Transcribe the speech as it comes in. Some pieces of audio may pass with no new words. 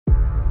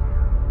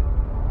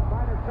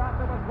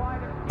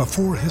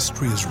Before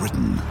history is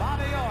written,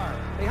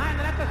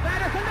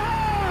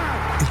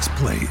 it's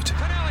played.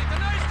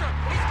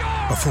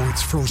 Before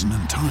it's frozen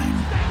in time,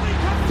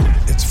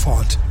 it's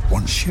fought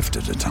one shift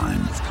at a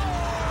time.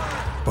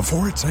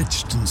 Before it's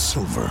etched in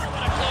silver,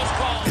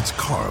 it's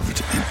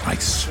carved in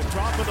ice.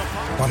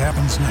 What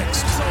happens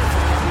next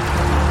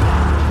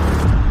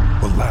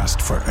will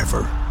last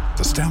forever.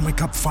 The Stanley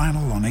Cup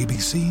Final on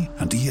ABC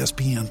and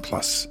ESPN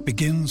Plus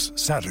begins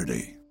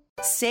Saturday.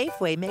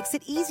 Safeway makes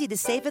it easy to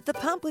save at the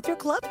pump with your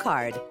Club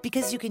Card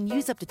because you can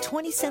use up to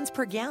 20 cents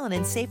per gallon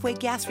in Safeway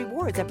gas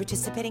rewards at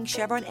participating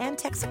Chevron and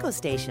Texaco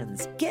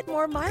stations. Get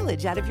more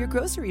mileage out of your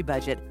grocery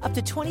budget, up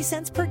to 20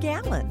 cents per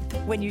gallon.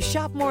 When you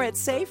shop more at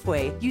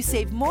Safeway, you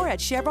save more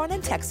at Chevron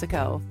and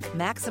Texaco.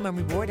 Maximum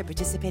reward at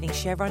participating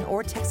Chevron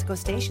or Texaco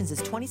stations is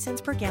 20 cents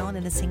per gallon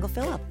in a single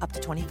fill-up, up to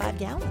 25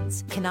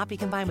 gallons. Cannot be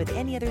combined with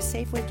any other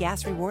Safeway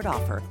gas reward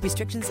offer.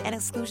 Restrictions and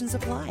exclusions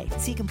apply.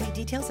 See complete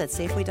details at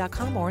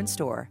Safeway.com or in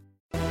store.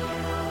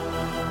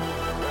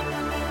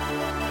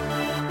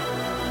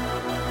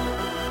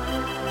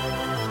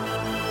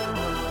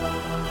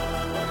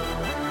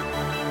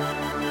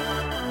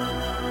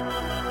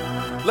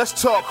 Let's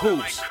talk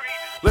hoops.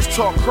 Let's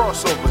talk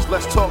crossovers.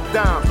 Let's talk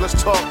dimes.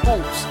 Let's talk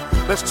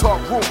hoops. Let's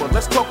talk rumor.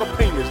 Let's talk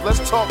opinions.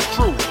 Let's talk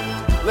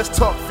truth. Let's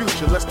talk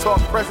future. Let's talk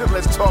present.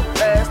 Let's talk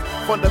past.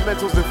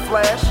 Fundamentals and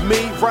flash.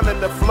 Me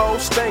running the flow.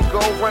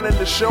 Stanko running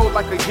the show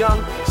like a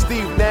young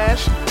Steve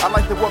Nash. I'd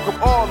like to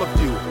welcome all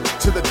of you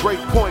to the Great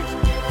Point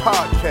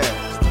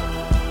Podcast.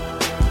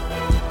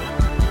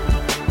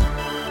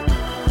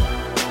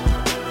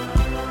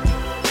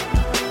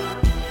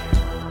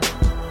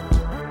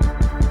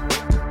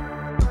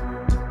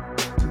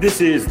 This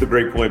is the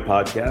Great Point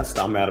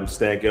Podcast. I'm Adam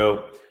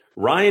Stanko.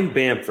 Ryan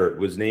Bamford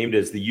was named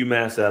as the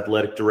UMass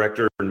Athletic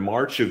Director in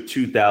March of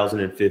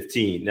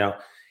 2015. Now,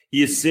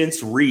 he has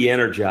since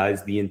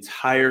re-energized the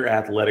entire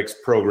athletics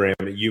program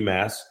at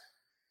UMass.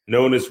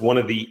 Known as one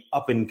of the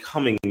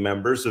up-and-coming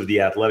members of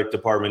the athletic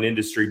department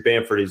industry,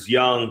 Bamford is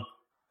young,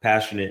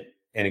 passionate,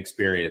 and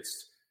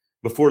experienced.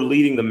 Before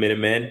leading the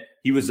Minutemen,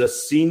 he was a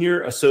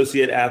senior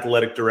associate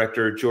athletic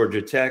director at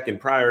Georgia Tech,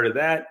 and prior to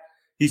that,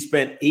 he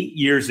spent 8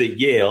 years at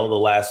Yale, the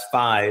last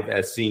 5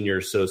 as senior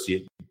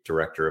associate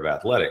director of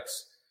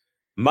athletics.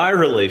 My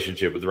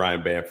relationship with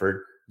Ryan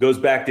Bamford goes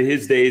back to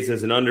his days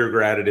as an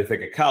undergrad at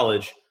Ithaca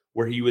College,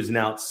 where he was an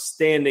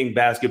outstanding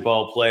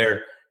basketball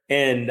player,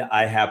 and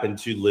I happened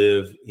to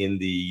live in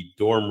the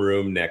dorm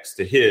room next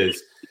to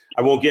his.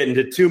 I won't get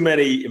into too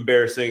many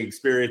embarrassing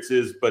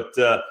experiences, but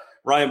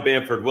Ryan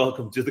Bamford,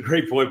 welcome to the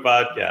Great Point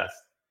Podcast.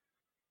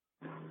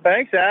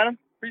 Thanks, Adam.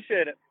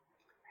 Appreciate it.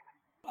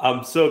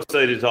 I'm so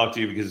excited to talk to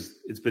you because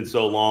it's been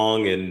so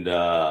long and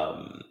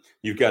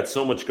you've got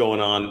so much going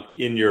on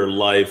in your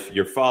life.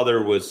 Your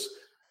father was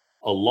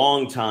a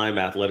long-time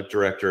athletic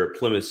director at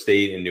Plymouth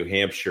State in New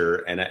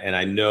Hampshire, and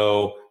I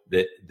know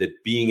that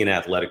being an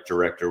athletic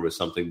director was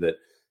something that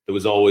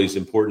was always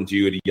important to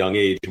you at a young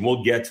age, and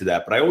we'll get to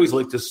that. But I always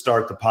like to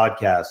start the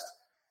podcast.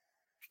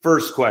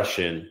 First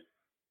question,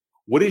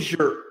 what is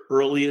your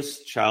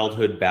earliest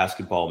childhood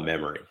basketball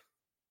memory?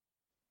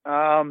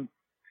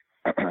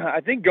 I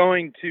think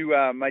going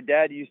to my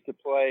dad used to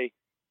play,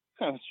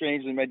 kind of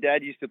strangely, my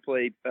dad used to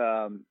play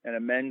in a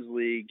men's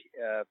league,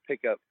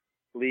 pickup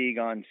league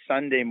on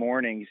Sunday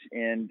mornings.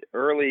 And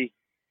early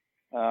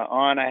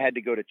on, I had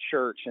to go to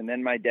church. And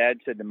then my dad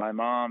said to my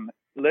mom,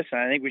 listen,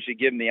 I think we should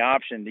give him the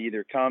option to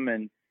either come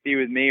and be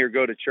with me or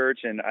go to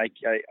church. And I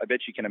bet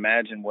you can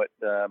imagine what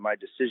my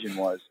decision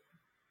was.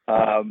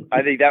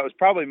 I think that was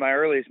probably my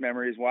earliest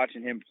memory is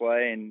watching him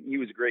play. And he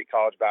was a great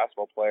college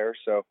basketball player.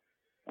 So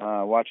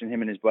watching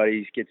him and his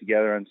buddies get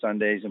together on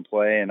Sundays and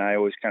play, and I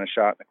always kind of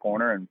shot in the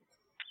corner, and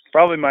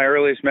probably my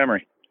earliest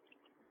memory.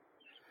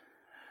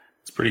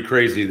 It's pretty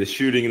crazy. The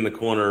shooting in the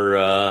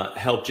corner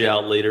helped you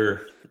out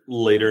later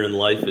in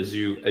life as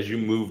you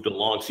moved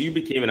along. So you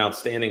became an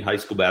outstanding high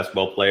school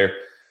basketball player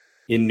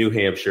in New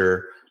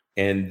Hampshire,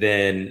 and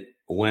then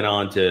went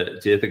on to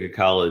Ithaca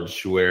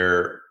College,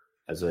 where,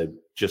 as I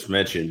just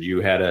mentioned,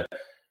 you had a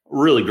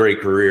really great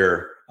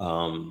career.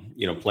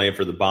 Playing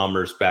for the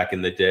Bombers back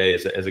in the day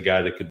as a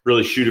guy that could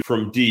really shoot it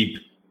from deep.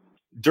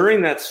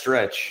 During that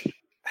stretch,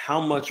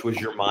 how much was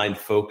your mind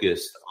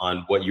focused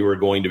on what you were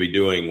going to be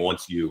doing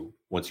once you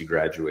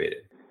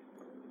graduated?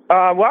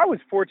 Well, I was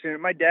fortunate.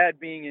 My dad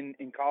being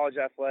in college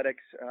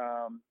athletics,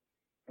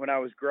 when I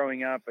was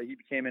growing up, he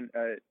became an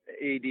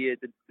AD at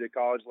the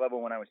college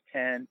level when I was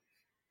 10.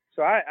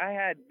 So I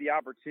had the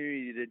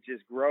opportunity to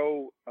just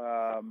grow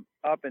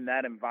up in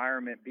that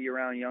environment, be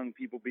around young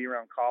people, be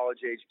around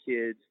college-age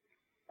kids,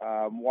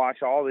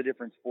 watch all the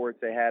different sports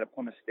they had at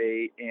Plymouth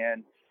State.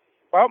 And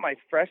about my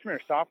freshman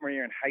or sophomore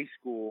year in high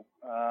school,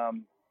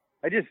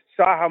 I just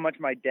saw how much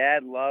my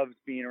dad loved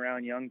being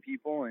around young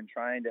people and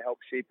trying to help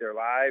shape their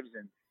lives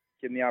and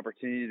give them the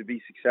opportunity to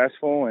be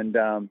successful. And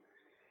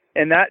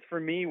that for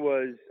me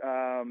was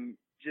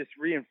just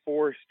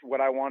reinforced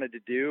what I wanted to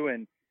do.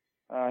 And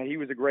he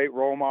was a great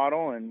role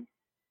model and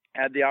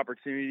had the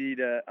opportunity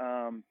to,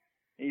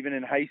 even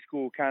in high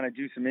school, kind of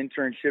do some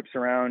internships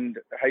around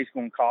high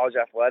school and college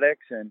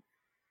athletics. And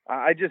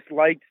I just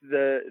liked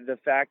the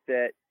fact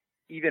that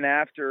even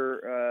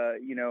after,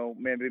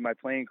 maybe my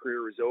playing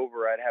career was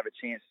over, I'd have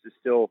a chance to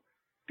still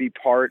be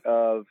part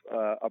of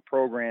a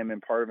program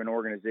and part of an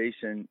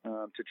organization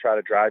to try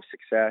to drive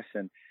success.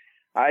 And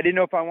I didn't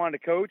know if I wanted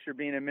to coach or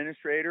be an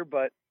administrator,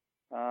 but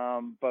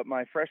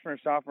my freshman or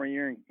sophomore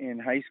year in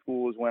high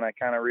school is when I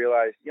kind of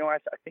realized, I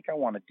think I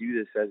want to do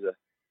this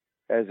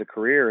as a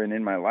career and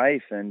in my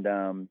life,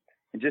 and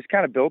just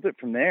kind of built it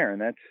from there.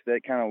 And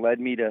that kind of led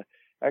me to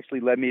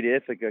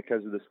Ithaca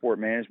because of the sport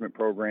management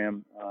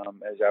program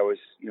as I was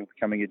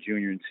becoming a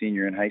junior and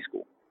senior in high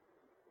school.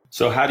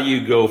 So how do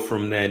you go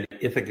from then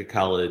Ithaca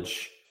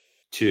College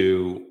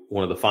to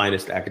one of the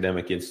finest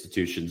academic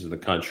institutions in the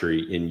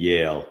country in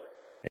Yale,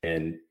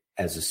 and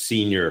as a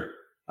senior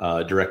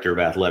director of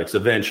athletics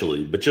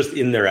eventually, but just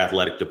in their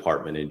athletic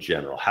department in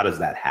general? How does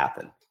that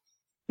happen?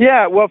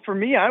 Yeah, well, for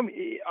me,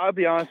 I'll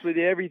be honest with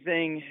you,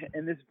 everything,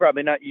 and this is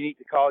probably not unique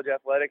to college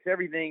athletics,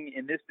 everything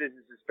in this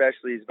business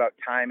especially is about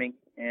timing.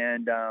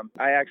 And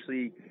I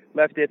actually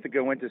left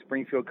Ithaca, went to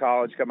Springfield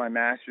College, got my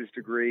master's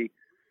degree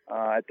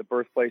at the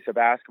birthplace of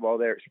basketball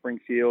there at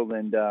Springfield,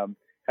 and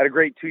had a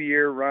great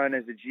 2-year run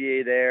as a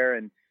GA there,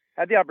 and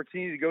had the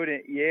opportunity to go to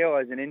Yale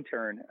as an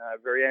intern, a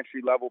very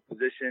entry-level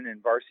position in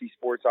varsity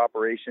sports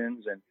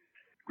operations, and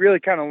really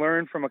kind of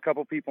learned from a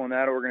couple people in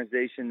that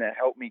organization that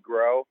helped me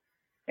grow.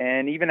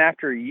 And even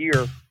after a year,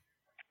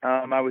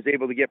 I was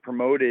able to get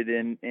promoted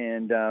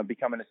and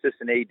become an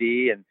assistant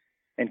AD,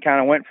 and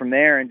kind of went from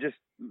there and just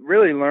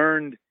really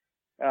learned.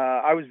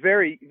 I was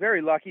very,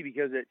 very lucky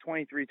because at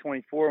 23,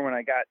 24, when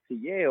I got to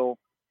Yale,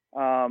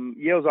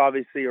 Yale's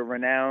obviously a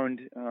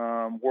renowned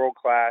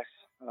world-class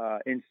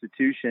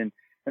institution.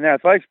 And the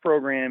athletics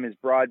program is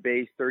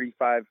broad-based,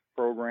 35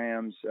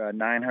 programs,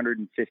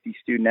 950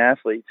 student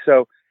athletes.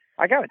 So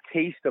I got a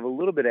taste of a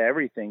little bit of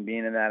everything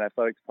being in that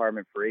athletics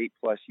department for 8+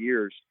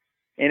 years.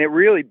 And it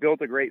really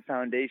built a great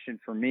foundation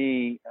for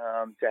me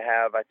to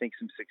have, I think,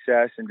 some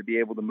success and to be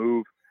able to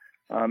move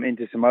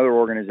into some other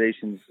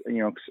organizations,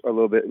 a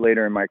little bit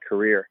later in my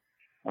career.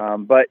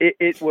 But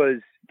it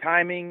was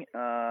timing,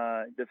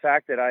 the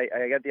fact that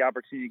I got the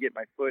opportunity to get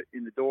my foot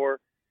in the door,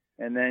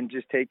 and then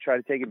just try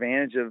to take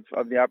advantage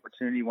of the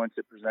opportunity once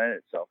it presented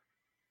itself.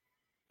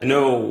 I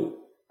know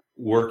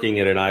working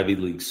at an Ivy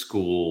League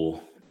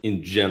school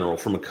in general,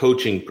 from a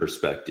coaching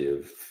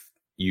perspective,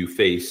 you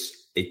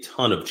face a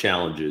ton of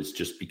challenges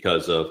just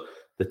because of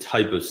the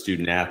type of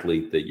student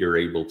athlete that you're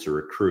able to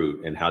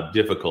recruit and how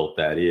difficult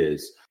that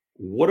is.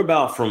 What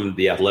about from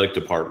the athletic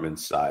department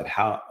side?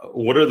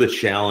 What are the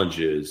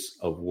challenges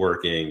of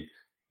working,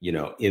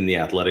 in the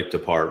athletic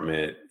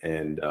department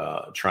and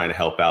trying to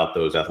help out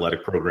those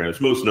athletic programs,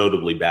 most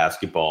notably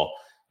basketball?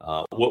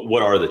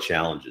 What are the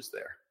challenges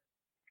there?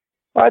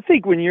 Well, I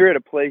think when you're at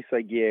a place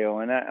like Yale,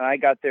 and I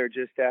got there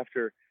just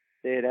after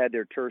they had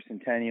their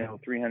tercentennial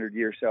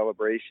 300-year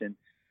celebration.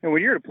 And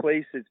when you're at a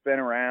place that's been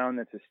around,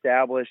 that's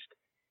established,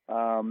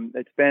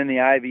 it's been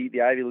the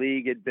Ivy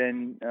League had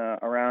been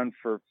around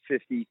for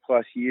 50+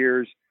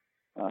 years.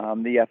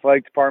 The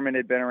athletic department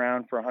had been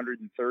around for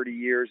 130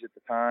 years at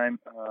the time.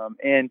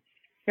 And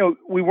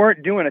we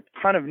weren't doing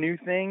a ton of new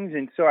things.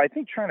 And so I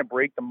think trying to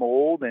break the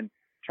mold and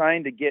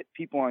trying to get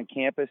people on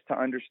campus to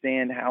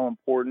understand how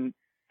important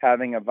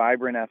having a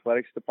vibrant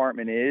athletics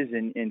department is,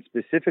 and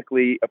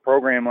specifically a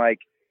program like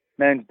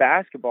men's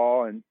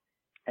basketball. And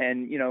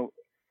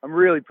I'm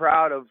really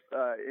proud of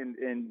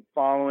in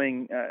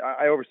following.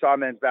 I oversaw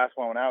men's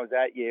basketball when I was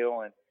at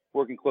Yale and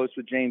working close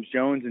with James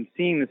Jones, and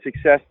seeing the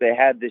success they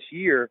had this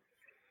year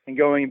and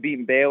going and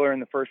beating Baylor in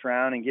the first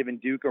round and giving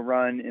Duke a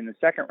run in the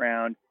second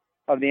round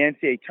of the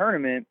NCAA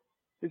tournament.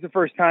 This is the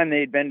first time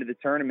they had been to the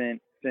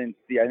tournament since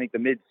I think the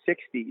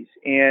mid-'60s.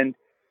 And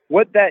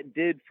what that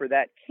did for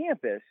that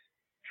campus,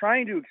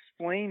 trying to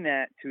explain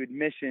that to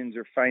admissions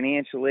or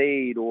financial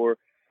aid or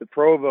the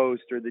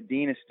provost or the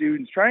dean of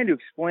students, trying to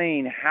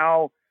explain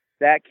how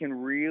that can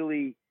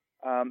really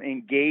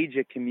engage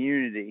a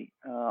community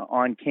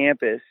on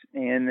campus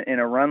in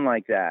a run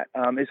like that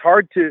is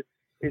hard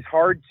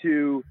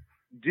to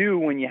do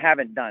when you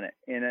haven't done it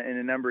in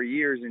a number of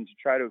years, and to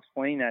try to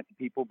explain that to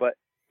people. But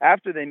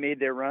after they made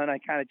their run, I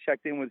kind of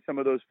checked in with some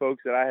of those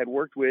folks that I had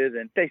worked with,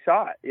 and they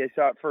saw it. They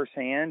saw it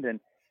firsthand. And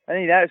I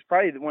think that is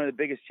probably one of the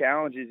biggest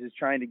challenges, is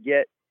trying to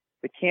get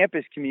the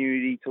campus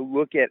community to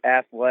look at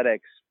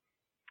athletics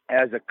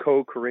as a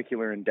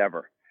co-curricular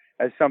endeavor,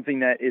 as something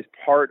that is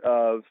part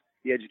of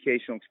the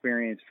educational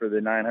experience for the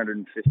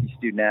 950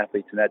 student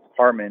athletes in that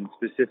department,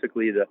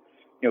 specifically the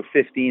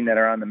 15 that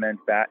are on the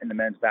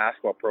men's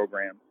basketball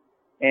program.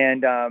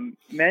 And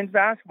men's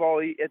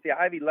basketball at the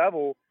Ivy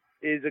level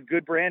is a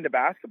good brand of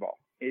basketball.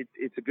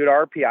 It's a good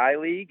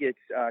RPI league. It's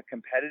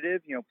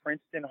competitive.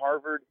 Princeton,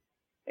 Harvard,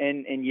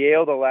 and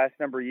Yale the last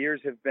number of years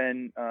have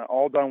been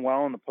all done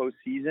well in the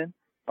postseason.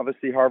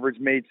 Obviously, Harvard's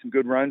made some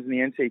good runs in the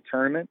NCAA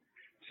tournament.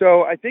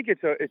 So I think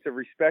it's a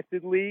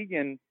respected league,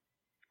 and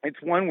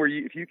it's one where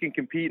if you can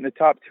compete in the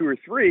top 2 or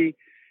 3,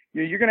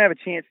 you're going to have a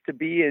chance to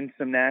be in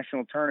some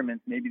national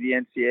tournaments, maybe the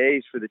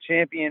NCAAs for the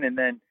champion, and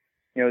then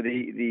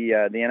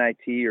the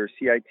NIT or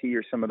CIT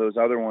or some of those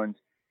other ones,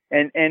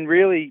 and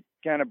really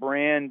kind of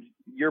brand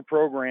your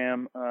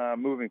program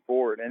moving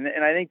forward. And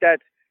I think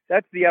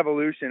that's the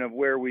evolution of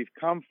where we've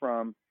come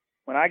from.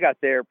 When I got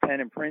there, Penn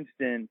and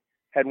Princeton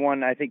had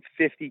won, I think,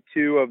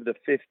 52 of the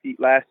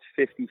last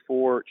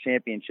 54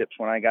 championships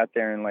when I got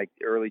there in like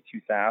the early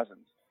 2000s.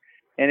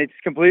 And it's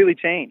completely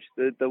changed.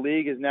 The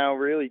league has now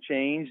really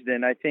changed,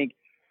 and I think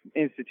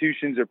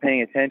institutions are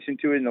paying attention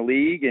to it in the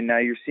league. And now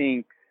you're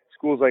seeing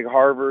schools like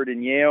Harvard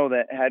and Yale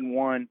that hadn't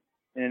won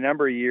in a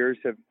number of years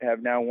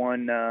have now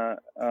won,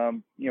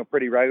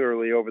 pretty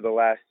regularly over the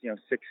last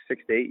 6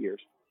 to 8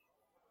 years.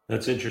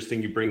 That's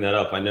interesting you bring that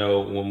up. I know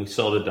when we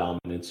saw the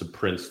dominance of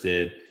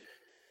Princeton,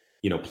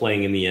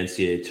 playing in the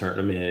NCAA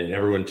tournament and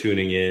everyone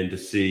tuning in to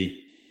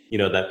see,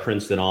 that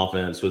Princeton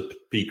offense with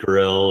Pete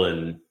Carril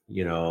and,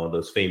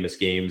 those famous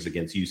games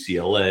against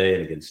UCLA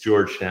and against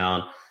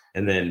Georgetown.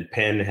 And then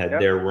Penn had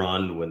their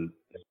run when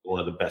one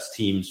of the best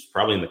teams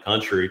probably in the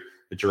country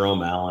with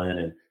Jerome Allen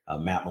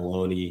and Matt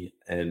Maloney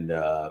and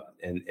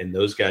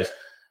those guys.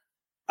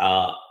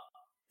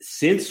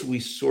 Since we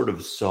sort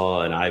of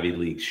saw an Ivy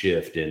League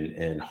shift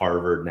and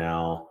Harvard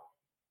now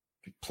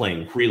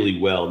playing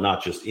really well,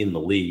 not just in the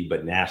league,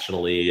 but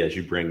nationally, as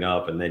you bring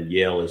up, and then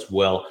Yale as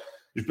well,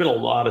 there's been a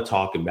lot of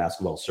talk in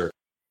basketball circles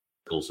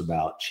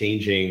about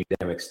changing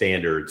academic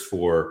standards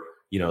for,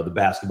 the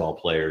basketball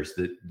players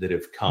that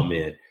have come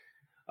in.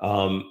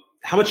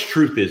 How much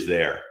truth is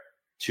there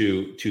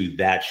to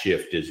that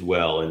shift as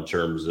well in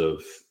terms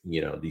of,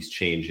 these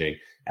changing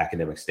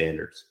academic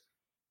standards?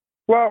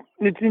 Well,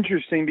 it's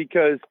interesting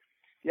because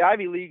the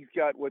Ivy League's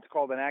got what's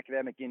called an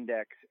academic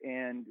index,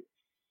 and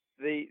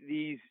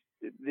the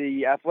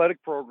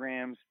athletic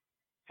programs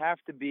have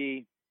to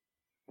be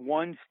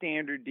one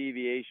standard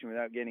deviation,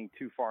 without getting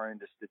too far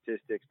into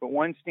statistics, but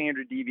one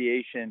standard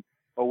deviation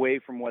away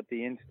from what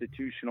the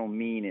institutional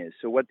mean is.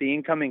 So what the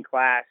incoming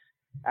class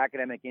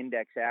academic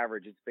index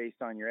average, it's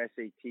based on your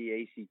SAT,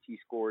 ACT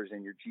scores,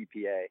 and your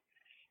GPA.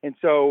 And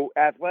so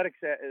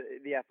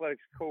the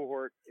athletics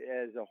cohort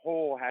as a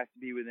whole has to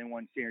be within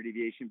one standard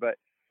deviation. But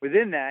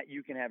within that,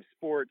 you can have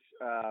sports,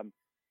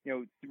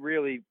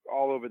 really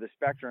all over the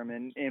spectrum.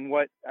 And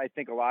what I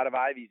think a lot of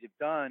Ivies have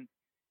done,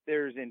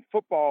 there's in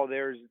football,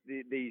 there's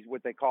these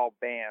what they call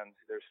bands.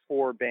 There's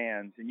 4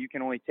 bands, and you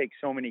can only take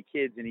so many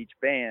kids in each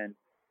band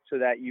so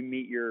that you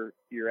meet your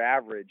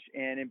average.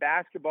 And in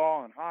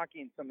basketball and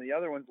hockey and some of the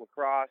other ones,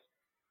 lacrosse,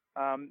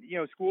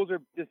 schools are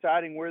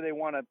deciding where they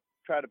want to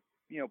try to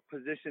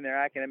position their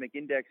academic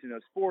index in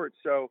those sports.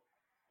 So,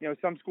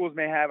 some schools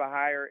may have a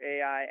higher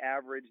AI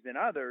average than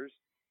others.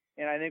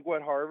 And I think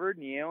what Harvard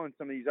and Yale and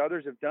some of these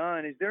others have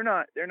done is they're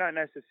not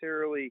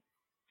necessarily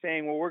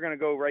saying, well, we're going to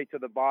go right to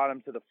the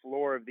bottom, to the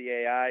floor of the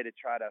AI to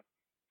try to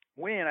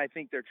win. I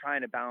think they're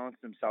trying to balance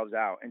themselves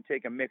out and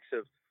take a mix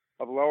of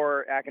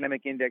lower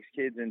academic index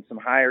kids and some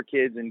higher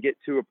kids and get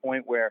to a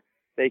point where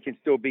they can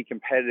still be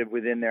competitive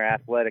within their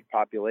athletic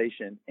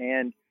population.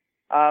 And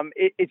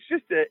it's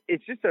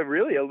just a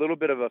really a little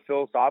bit of a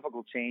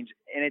philosophical change,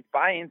 and it's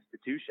by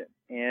institution.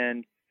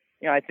 And,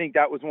 I think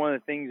that was one of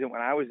the things that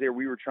when I was there,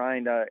 we were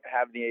trying to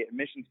have the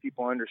admissions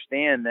people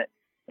understand that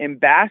in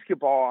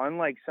basketball,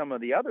 unlike some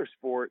of the other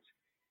sports,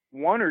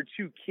 1 or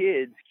 2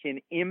 kids can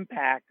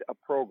impact a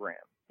program.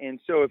 And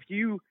so if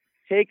you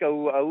take a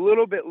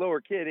little bit lower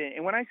kid,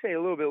 and when I say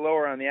a little bit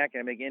lower on the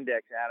academic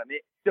index, Adam,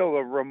 it's still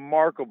a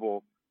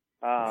remarkable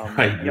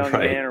young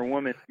man or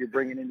woman you're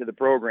bringing into the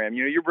program.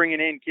 You're bringing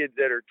in kids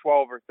that are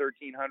 12 or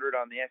 1300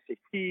 on the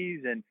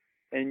SATs and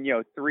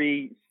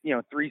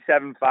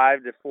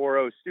 375 to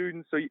 40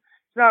 students. So it's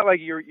not like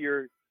you're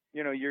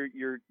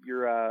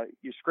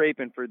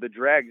scraping for the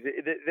dregs.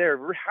 They're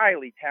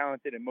highly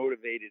talented and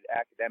motivated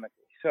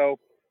academically. So,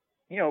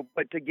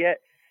 but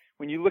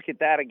when you look at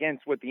that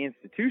against what the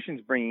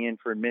institution's bringing in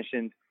for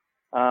admissions,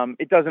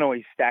 it doesn't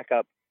always stack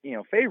up,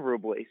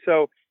 favorably.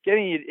 So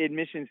getting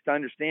admissions to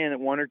understand that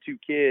 1 or 2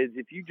 kids,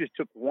 if you just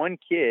took 1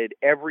 kid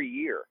every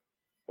year,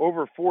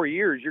 over 4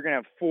 years, you're going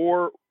to have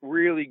 4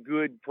 really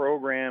good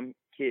program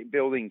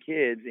building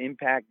kids,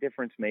 impact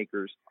difference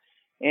makers.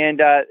 And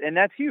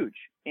that's huge.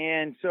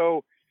 And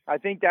so I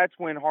think that's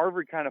when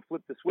Harvard kind of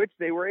flipped the switch.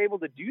 They were able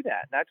to do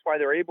that. That's why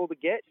they're able to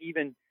get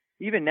even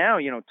now,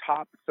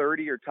 top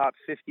 30 or top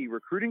 50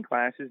 recruiting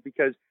classes,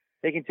 because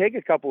they can take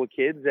a couple of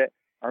kids that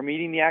are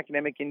meeting the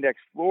academic index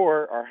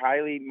floor, are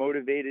highly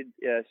motivated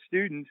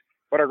students,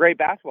 but are great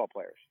basketball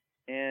players.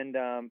 And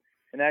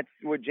that's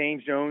what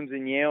James Jones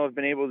and Yale have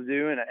been able to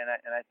do. And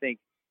I think,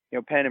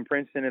 Penn and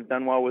Princeton have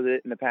done well with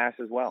it in the past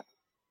as well.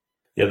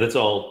 Yeah, that's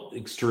all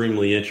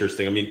extremely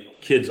interesting. I mean,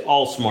 kids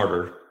all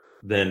smarter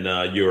than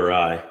you or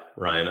I,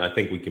 Ryan. I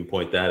think we can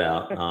point that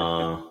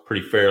out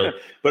pretty fairly,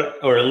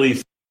 or at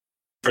least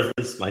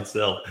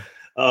myself.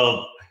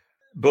 But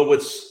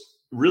what's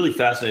really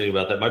fascinating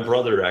about that, my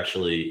brother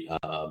actually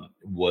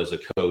was a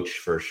coach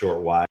for a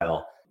short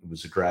while. He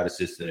was a grad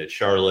assistant at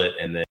Charlotte,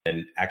 and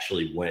then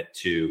actually went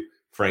to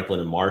Franklin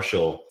and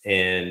Marshall.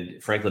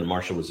 And Franklin and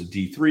Marshall was a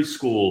D3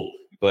 school,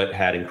 but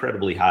had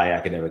incredibly high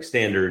academic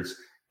standards.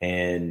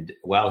 And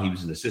while he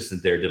was an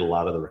assistant there, did a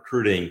lot of the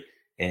recruiting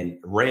and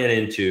ran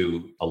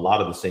into a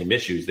lot of the same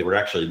issues. They were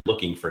actually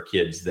looking for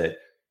kids that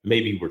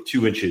maybe were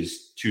 2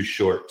 inches too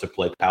short to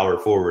play power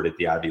forward at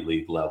the Ivy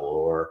League level,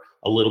 or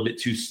a little bit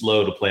too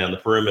slow to play on the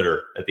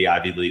perimeter at the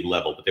Ivy League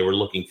level. But they were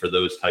looking for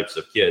those types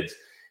of kids.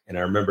 And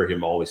I remember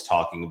him always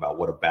talking about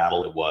what a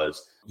battle it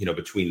was,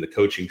 between the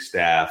coaching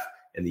staff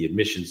and the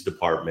admissions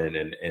department,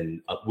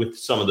 and with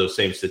some of those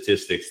same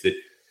statistics that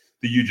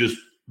you just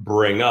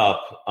bring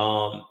up.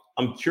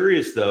 I'm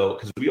curious, though,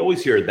 because we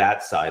always hear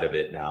that side of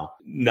it now,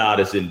 not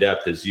as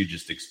in-depth as you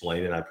just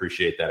explained, and I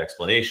appreciate that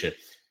explanation.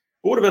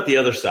 But what about the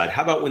other side?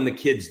 How about when the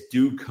kids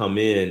do come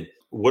in?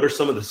 What are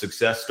some of the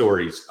success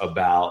stories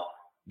about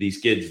these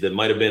kids that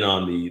might have been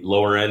on the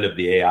lower end of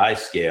the AI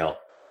scale?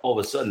 All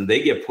of a sudden,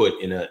 they get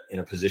put in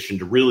a position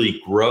to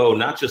really grow,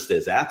 not just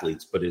as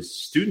athletes, but as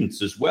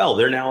students as well.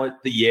 They're now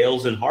at the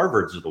Yales and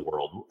Harvards of the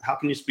world. How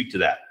can you speak to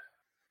that?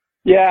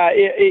 Yeah,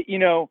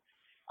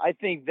 I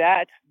think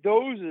that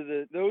those are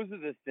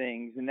the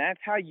things, and that's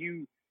how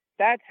you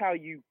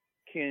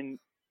can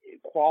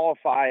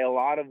qualify a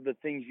lot of the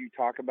things you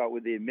talk about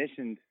with the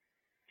admissions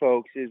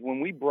folks. Is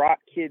when we brought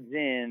kids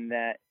in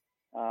that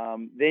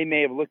they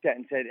may have looked at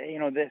and said, hey,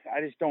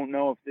 I just don't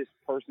know if this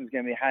person's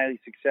going to be highly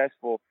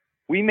successful.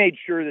 We made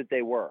sure that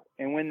they were,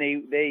 and when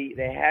they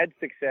had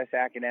success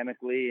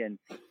academically and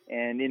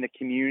in the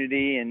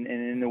community and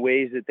in the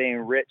ways that they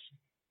enriched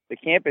the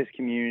campus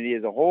community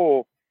as a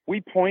whole,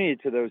 we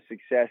pointed to those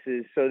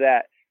successes so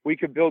that we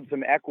could build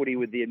some equity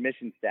with the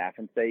admission staff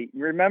and say,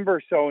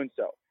 remember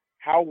so-and-so,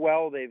 how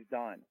well they've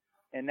done.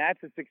 And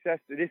that's a success.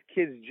 This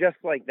kid's just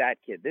like that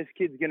kid. This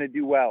kid's going to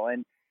do well.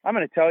 And I'm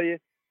going to tell you,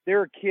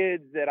 there are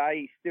kids that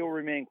I still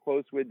remain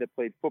close with that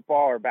played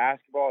football or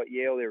basketball at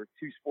Yale. There were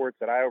 2 sports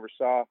that I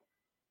oversaw.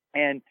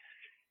 And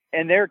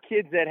there are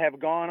kids that have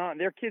gone on.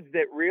 They're kids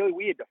that really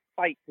we had to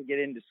fight to get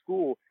into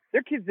school.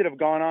 They're kids that have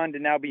gone on to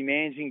now be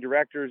managing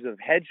directors of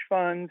hedge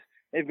funds.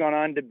 They've gone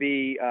on to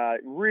be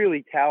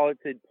really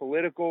talented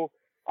political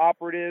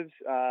operatives.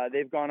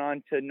 They've gone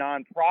on to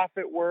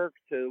nonprofit work,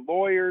 to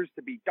lawyers,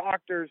 to be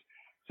doctors.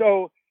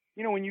 So,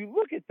 when you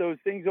look at those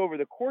things over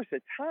the course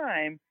of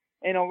time,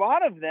 and a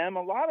lot of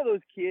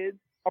those kids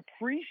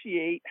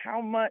appreciate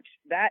how much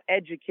that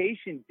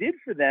education did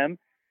for them.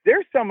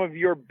 They're some of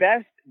your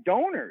best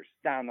donors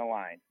down the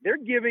line. They're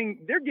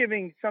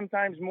giving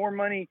sometimes more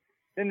money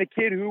than the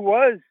kid who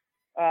was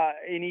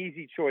an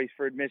easy choice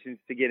for admissions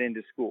to get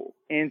into school.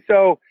 And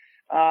so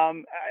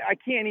I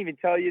can't even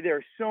tell you, there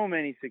are so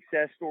many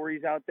success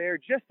stories out there.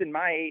 Just in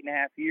my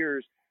 8.5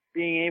 years,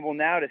 being able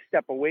now to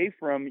step away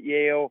from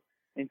Yale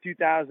in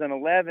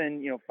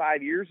 2011,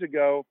 5 years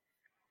ago,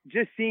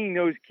 just seeing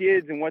those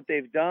kids and what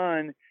they've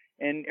done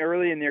and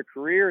early in their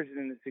careers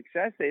and the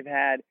success they've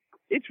had,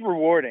 it's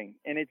rewarding.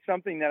 And it's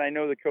something that I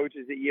know the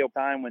coaches at Yale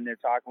time, when they're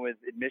talking with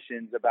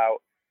admissions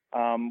about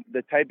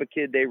the type of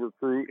kid they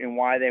recruit and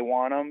why they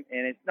want them.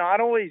 And it's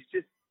not always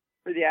just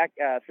for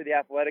the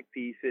athletic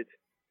piece.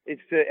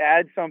 It's to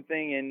add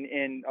something.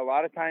 And a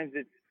lot of times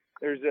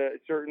there's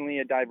certainly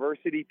a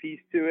diversity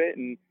piece to it,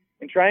 and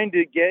trying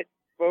to get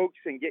folks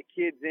and get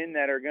kids in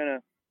that are going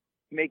to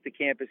make the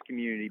campus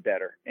community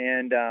better.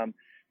 And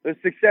those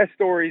success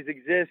stories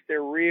exist.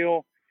 They're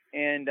real.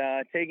 And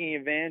taking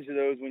advantage of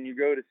those when you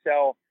go to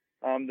sell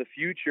the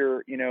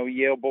future,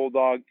 Yale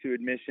Bulldog to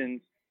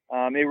admissions,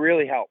 it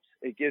really helps.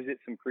 It gives it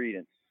some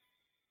credence.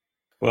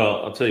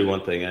 Well, I'll tell you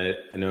one thing.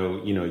 I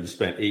know, you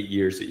spent 8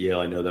 years at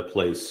Yale. I know that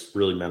place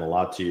really meant a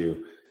lot to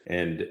you.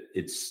 And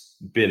it's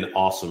been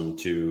awesome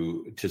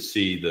to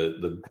see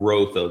the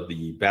growth of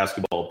the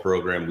basketball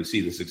program. We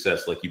see the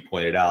success, like you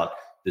pointed out,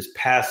 this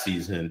past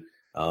season.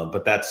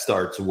 But that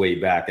starts way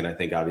back. And I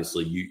think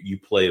obviously you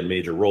play a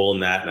major role in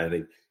that. And I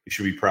think you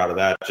should be proud of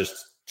that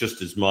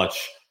just as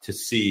much, to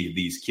see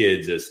these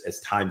kids as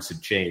times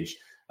have changed,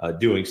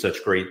 doing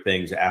such great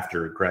things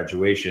after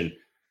graduation.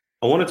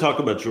 I want to talk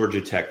about Georgia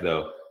Tech,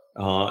 though.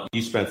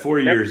 You spent 4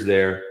 years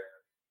there,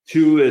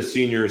 2 as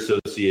senior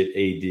associate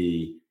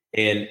AD.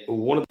 And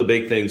one of the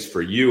big things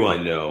for you, I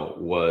know,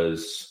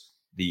 was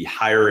the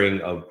hiring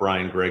of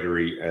Brian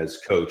Gregory as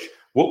coach.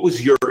 What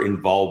was your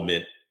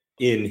involvement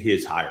in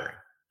his hiring?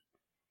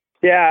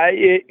 Yeah,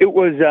 it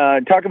was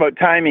talk about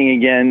timing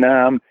again.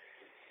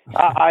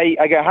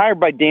 I got hired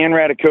by Dan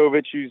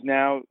Radakovich, he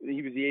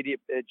was the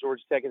AD at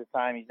Georgia Tech at the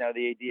time. He's now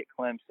the AD at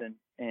Clemson.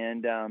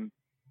 And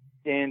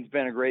Dan's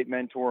been a great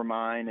mentor of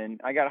mine. And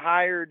I got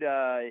hired,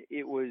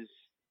 it was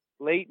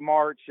late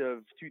March of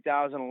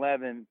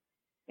 2011.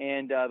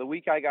 And the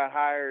week I got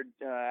hired,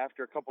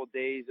 after a couple of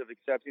days of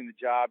accepting the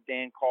job,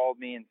 Dan called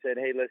me and said,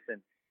 hey,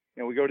 listen,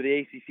 we go to the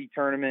ACC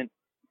tournament.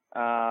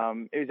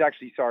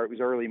 It was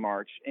early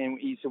March. And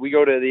he said, we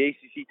go to the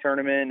ACC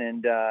tournament,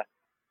 and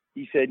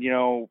he said,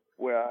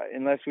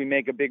 unless we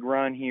make a big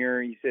run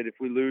here, he said, if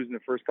we lose in the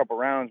first couple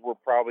of rounds, we're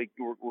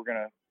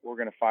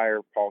gonna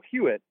fire Paul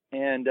Hewitt.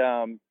 And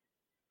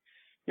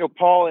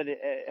Paul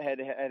had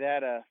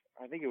a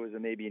I think it was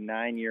maybe a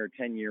 9-year or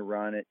 10-year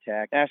run at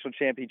Tech. National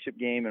championship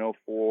game in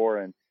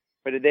 2004,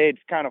 but they had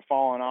kind of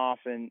fallen off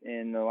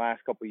in the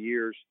last couple of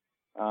years,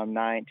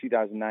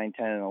 2009,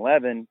 10, and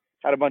 11.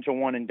 Had a bunch of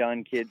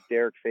one-and-done kids,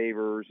 Derek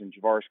Favors and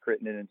Javaris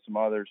Crittenden and some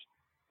others.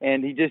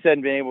 And he just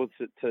hadn't been able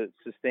to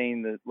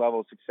sustain the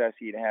level of success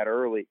he'd had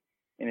early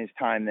in his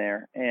time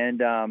there.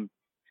 And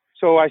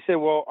so I said,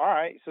 well, all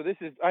right. So I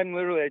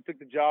took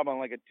the job on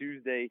like a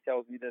Tuesday. He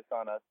tells me this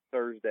on a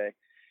Thursday.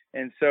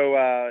 And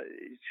so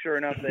sure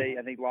enough, they,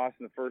 I think, lost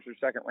in the first or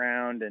second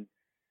round. And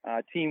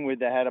team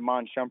that had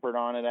Amon Shumpert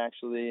on it,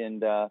 actually.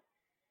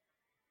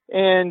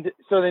 And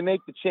so they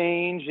make the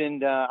change,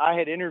 and I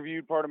had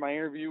interviewed. Part of my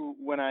interview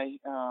when I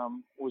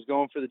was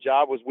going for the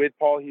job was with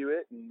Paul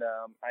Hewitt, and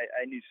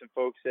I knew some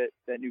folks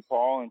that knew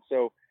Paul, and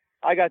so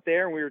I got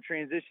there, and we were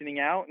transitioning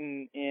out,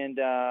 and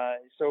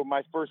so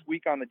my first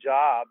week on the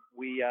job,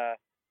 we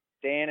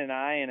Dan and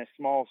I and a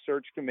small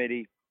search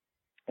committee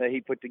that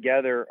he put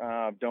together,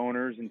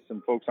 donors and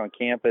some folks on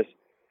campus,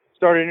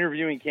 started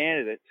interviewing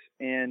candidates,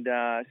 and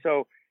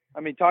so. I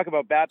mean, talk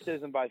about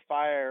baptism by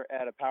fire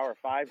at a Power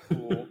 5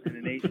 school in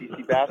an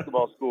ACC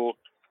basketball school.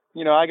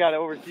 You know, I got to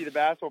oversee the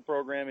basketball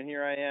program, and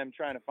here I am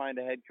trying to find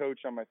a head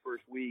coach on my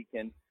first week.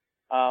 And,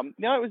 it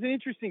was an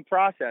interesting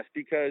process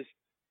because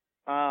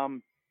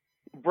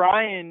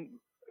Brian,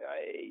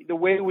 the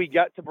way we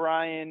got to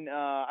Brian,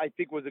 I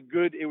think was a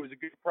good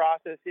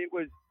process. It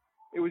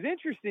was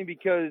interesting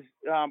because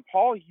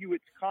Paul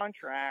Hewitt's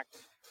contract,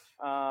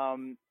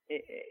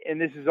 and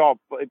this is all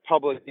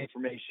public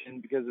information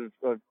because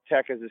of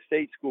Tech as a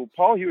state school.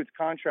 Paul Hewitt's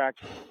contract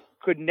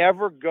could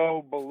never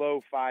go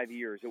below 5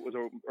 years. It was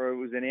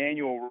an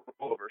annual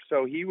rollover.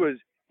 So he was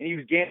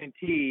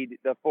guaranteed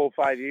the full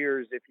 5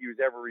 years if he was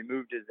ever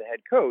removed as the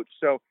head coach.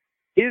 So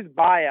his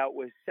buyout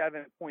was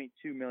 $7.2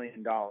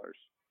 million.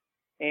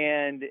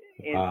 And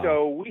wow.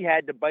 So we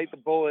had to bite the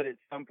bullet at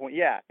some point.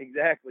 Yeah,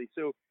 exactly.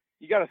 So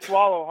you got to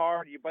swallow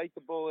hard. You bite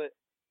the bullet.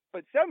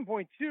 But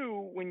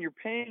 7.2, when you're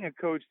paying a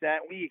coach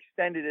that, we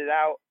extended it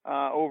out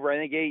over, I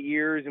think, 8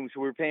 years, and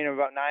so we were paying him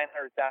about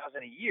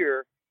 $900,000 a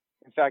year.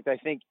 In fact, I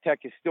think Tech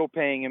is still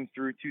paying him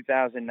through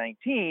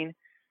 2019.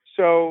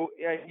 So,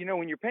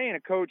 when you're paying a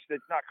coach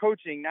that's not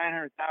coaching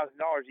 $900,000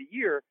 a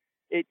year,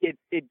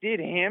 it did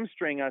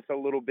hamstring us a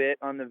little bit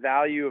on the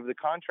value of the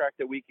contract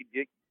that we could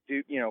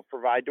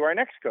provide to our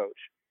next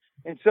coach.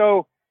 And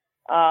so,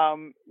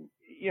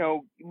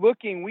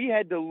 we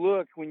had to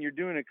look when you're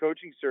doing a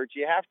coaching search,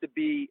 you have to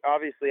be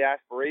obviously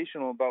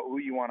aspirational about who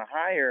you want to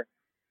hire.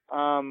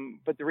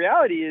 But the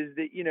reality is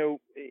that,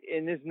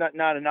 and this is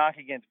not a knock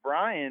against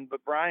Brian,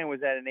 but Brian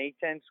was at an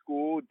A-10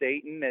 school,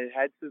 Dayton, that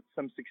had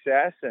some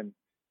success and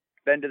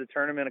been to the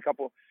tournament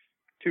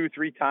 2 or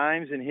 3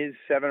 times in his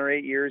 7 or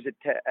 8 years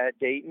at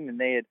Dayton. And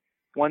they had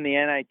won the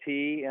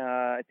NIT,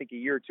 I think a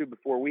year or two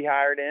before we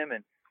hired him.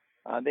 And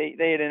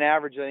they had an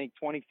average, I think,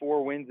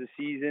 24 wins a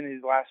season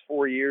his last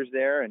 4 years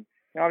there. And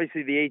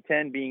obviously the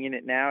A-10 being in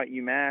it now at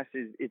UMass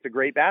it's a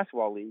great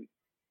basketball league.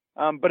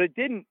 But it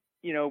didn't,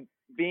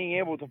 being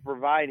able to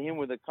provide him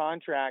with a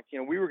contract,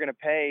 we were going to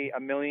pay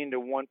 $1 million to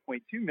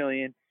 $1.2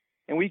 million,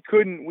 and we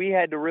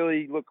had to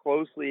really look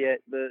closely at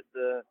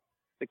the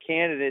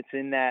candidates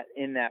in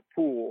that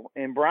pool.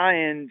 And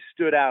Brian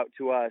stood out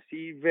to us.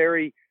 He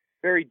very,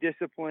 very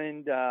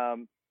disciplined.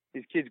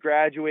 His kids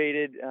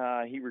graduated.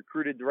 He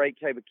recruited the right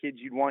type of kids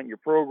you'd want in your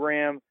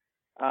program.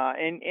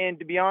 And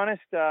to be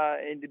honest,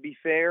 and to be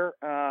fair,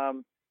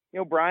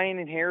 Brian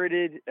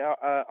inherited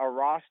a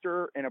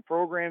roster and a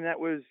program that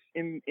was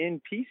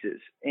in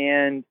pieces.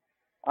 And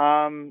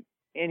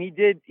he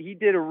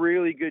did a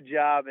really good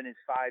job in his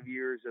 5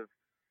 years of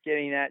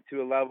getting that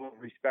to a level of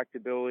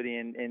respectability.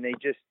 And they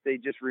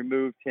just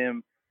removed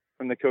him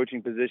from the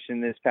coaching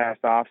position this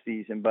past off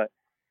season. But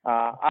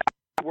I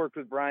worked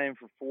with Brian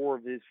for 4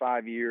 of his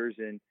 5 years,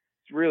 and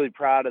really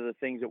proud of the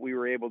things that we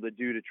were able to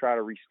do to try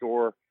to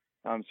restore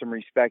some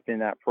respect in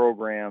that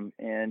program.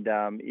 And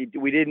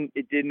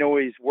it didn't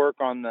always work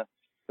on the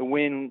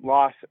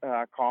win-loss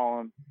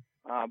column,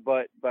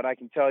 but I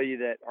can tell you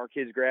that our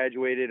kids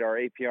graduated, our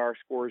APR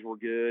scores were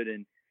good,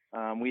 and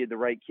we had the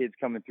right kids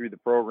coming through the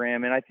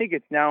program. And I think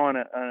it's now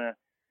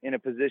in a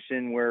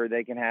position where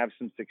they can have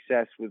some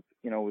success with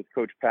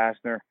Coach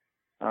Pastner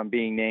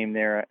being named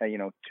there,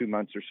 2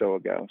 months or so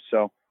ago.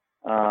 So,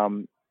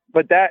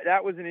 but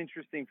that was an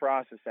interesting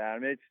process,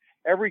 Adam. It's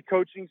every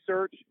coaching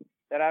search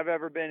that I've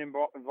ever been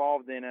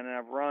involved in, and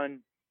I've run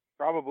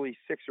probably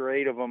 6 or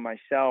 8 of them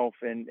myself,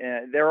 and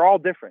they're all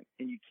different,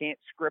 and you can't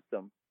script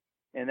them.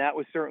 And that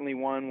was certainly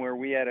one where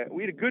we had a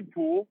good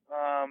pool,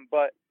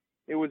 but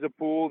it was a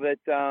pool that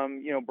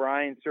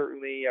Brian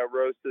certainly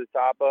rose to the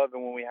top of,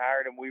 and when we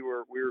hired him, we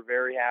were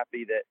very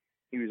happy that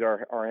he was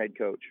our head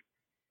coach.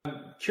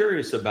 I'm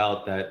curious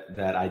about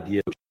that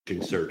idea of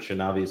coaching search,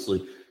 and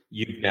obviously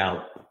you've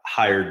now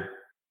hired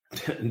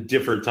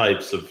different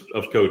types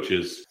of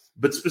coaches,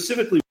 but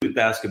specifically with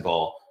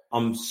basketball,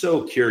 I'm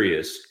so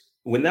curious,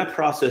 when that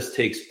process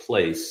takes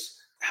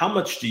place, how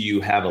much do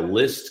you have a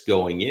list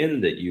going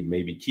in that you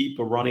maybe keep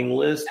a running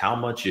list? How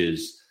much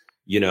is,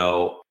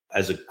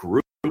 as a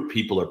group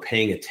people are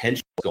paying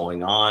attention to what's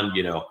going on,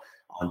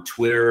 on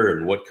Twitter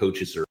and what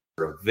coaches are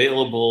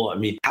available? I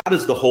mean, how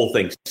does the whole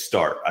thing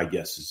start, I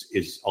guess,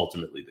 is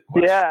ultimately the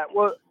question. Yeah,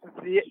 well,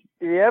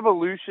 the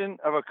evolution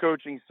of a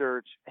coaching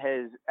search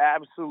has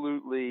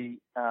absolutely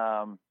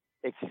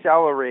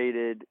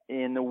accelerated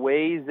in the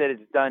ways that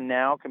it's done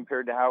now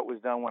compared to how it was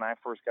done when I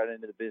first got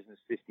into the business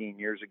 15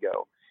 years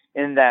ago.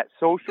 In that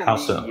social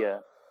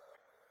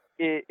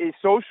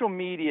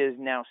media is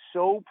now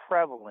so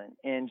prevalent,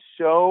 and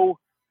so,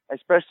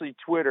 especially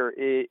Twitter,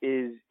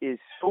 is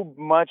so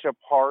much a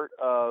part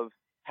of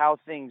how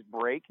things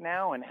break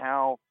now, and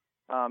how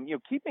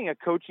keeping a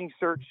coaching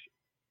search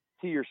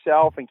to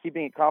yourself and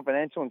keeping it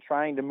confidential and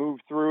trying to move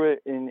through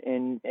it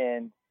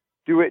and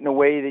do it in a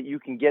way that you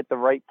can get the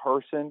right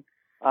person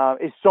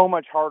is so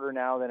much harder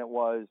now than it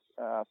was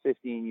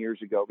 15 years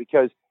ago,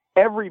 because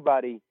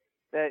everybody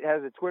that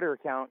has a Twitter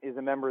account is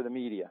a member of the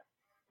media,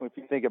 if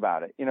you think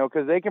about it,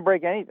 because they can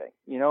break anything.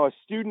 A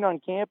student on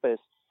campus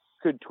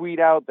could tweet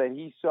out that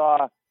he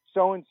saw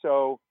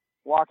so-and-so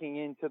walking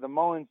into the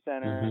Mullen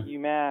Center at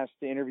UMass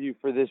to interview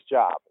for this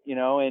job, and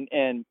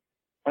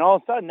all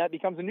of a sudden that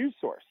becomes a news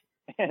source.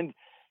 And,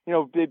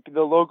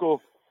 the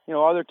local,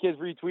 other kids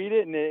retweet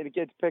it and it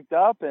gets picked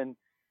up. And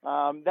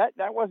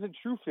that wasn't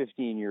true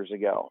 15 years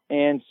ago.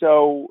 And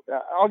so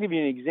I'll give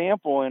you an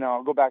example, and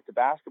I'll go back to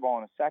basketball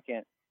in a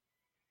second.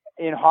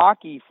 In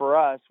hockey, for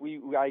us,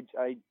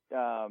 I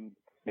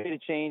made a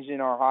change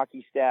in our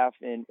hockey staff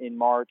in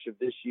March of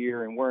this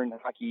year, and we're in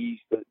Hockey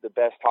East, the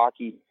best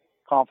hockey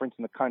conference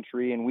in the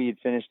country, and we had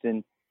finished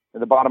in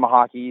the bottom of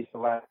Hockey East the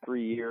last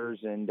 3 years.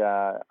 And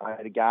I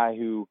had a guy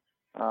who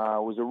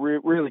was a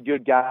really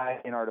good guy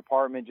in our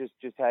department,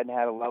 just hadn't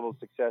had a level of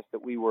success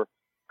that we were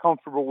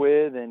comfortable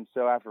with. And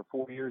so after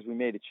 4 years, we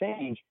made a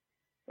change.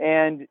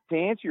 And to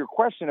answer your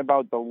question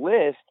about the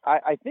list,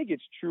 I think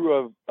it's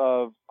true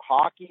of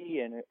hockey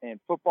and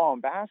football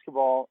and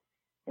basketball.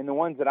 And the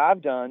ones that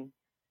I've done,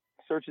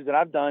 searches that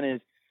I've done,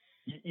 is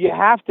you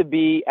have to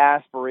be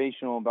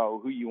aspirational about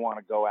who you want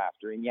to go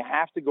after. And you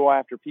have to go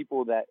after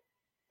people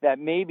that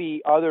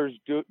maybe others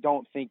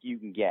don't think you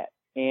can get.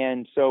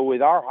 And so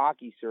with our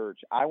hockey search,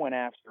 I went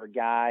after a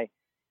guy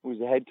who was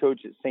the head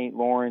coach at St.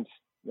 Lawrence,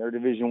 their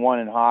Division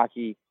I in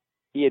hockey.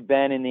 He had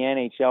been in the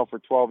NHL for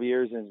 12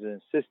 years as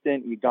an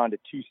assistant. He'd gone to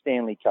 2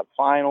 Stanley Cup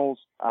finals.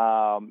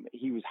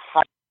 He was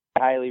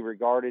highly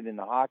regarded in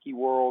the hockey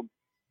world.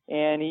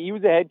 And he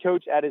was a head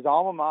coach at his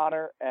alma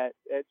mater at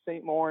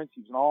St. Lawrence.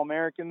 He was an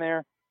All-American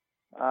there.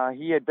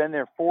 He had been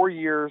there 4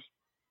 years.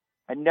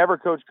 Had never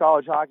coached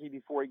college hockey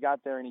before he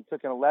got there, and he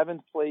took an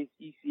 11th place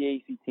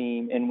ECAC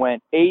team and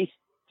went 8th,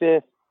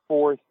 5th,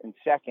 4th, and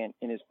 2nd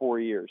in his 4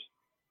 years.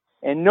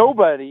 And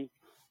nobody,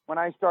 when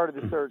I started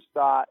the search,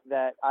 thought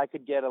that I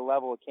could get a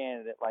level of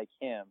candidate like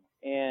him.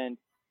 And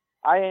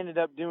I ended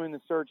up doing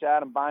the search,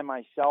 Adam, by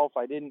myself.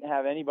 I didn't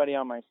have anybody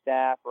on my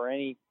staff or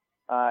any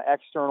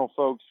external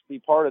folks be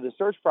part of the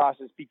search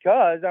process,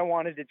 because I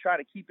wanted to try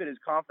to keep it as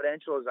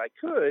confidential as I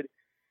could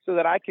so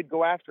that I could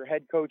go after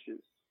head coaches.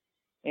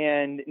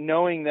 And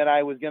knowing that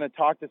I was going to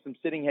talk to some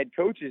sitting head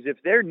coaches,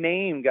 if their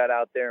name got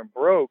out there and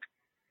broke,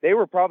 they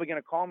were probably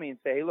going to call me and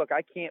say, hey, look,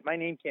 my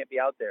name can't be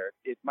out there.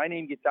 If my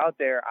name gets out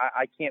there,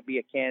 I can't be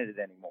a candidate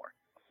anymore.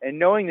 And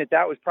knowing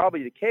that was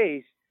probably the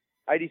case,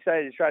 I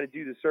decided to try to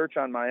do the search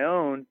on my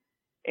own,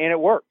 and it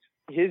worked.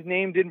 His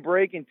name didn't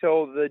break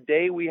until the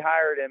day we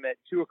hired him at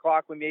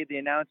 2:00. We made the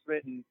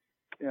announcement,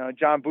 and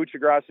John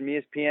Buccigross from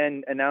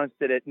ESPN announced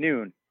it at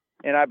noon.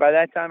 And by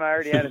that time, I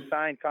already had a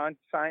signed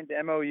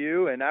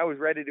MOU, and I was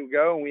ready to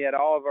go. And we had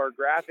all of our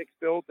graphics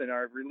built and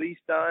our release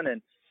done,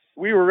 and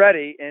we were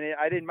ready. And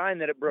I didn't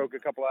mind that it broke a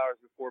couple hours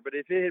before. But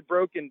if it had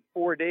broken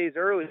 4 days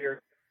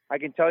earlier, I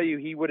can tell you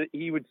he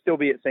would still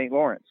be at St.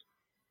 Lawrence.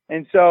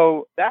 And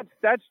so that's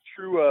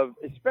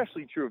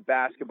especially true of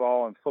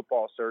basketball and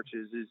football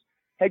searches. Is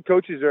head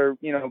coaches are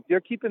they're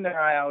keeping their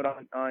eye out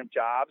on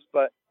jobs,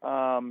 but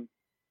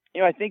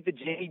I think the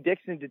Jamie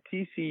Dixon to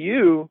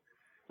TCU.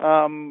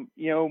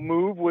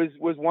 Move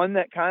was one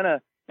that kind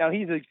of, now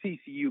he's a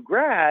TCU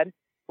grad,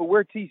 but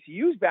where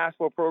TCU's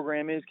basketball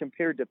program is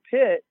compared to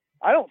Pitt,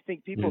 I don't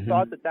think people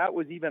thought that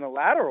was even a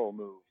lateral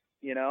move,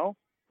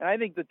 and I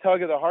think the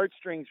tug of the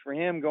heartstrings for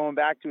him going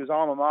back to his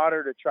alma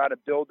mater to try to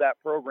build that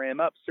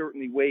program up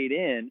certainly weighed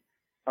in.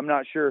 I'm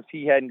not sure if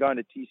he hadn't gone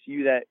to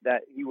TCU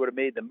that he would have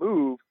made the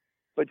move,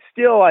 but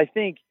still, I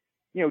think,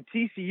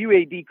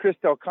 TCU AD Chris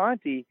Del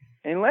Conte,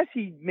 unless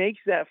he makes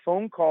that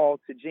phone call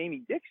to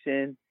Jamie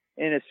Dixon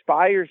and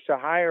aspires to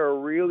hire a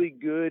really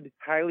good,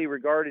 highly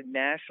regarded,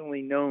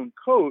 nationally known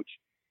coach,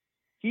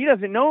 he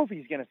doesn't know if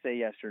he's going to say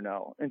yes or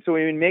no. And so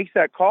when he makes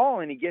that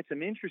call and he gets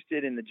him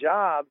interested in the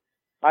job,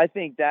 I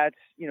think that's,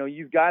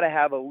 you've got to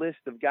have a list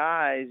of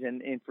guys.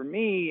 And for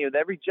me, with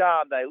every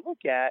job that I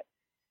look at,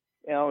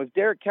 if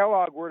Derek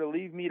Kellogg were to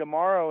leave me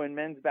tomorrow in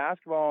men's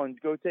basketball and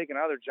go take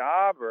another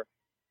job, or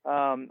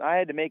I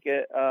had to make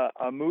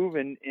a move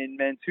in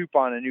men's hoop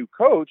on a new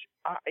coach,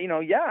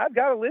 I've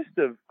got a list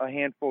of a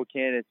handful of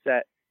candidates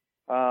that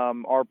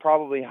are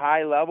probably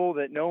high level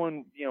that no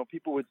one,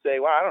 people would say,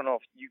 well, I don't know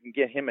if you can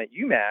get him at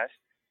UMass.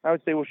 I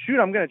would say, well, shoot,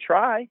 I'm going to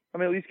try.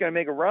 I'm at least going to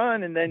make a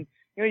run. And then,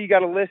 you got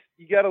to list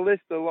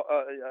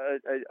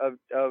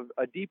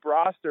a deep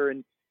roster,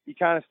 and you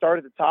kind of start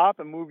at the top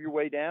and move your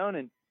way down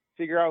and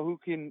figure out who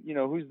can,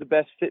 who's the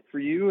best fit for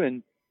you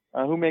and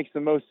who makes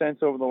the most sense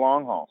over the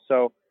long haul.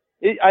 So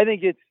I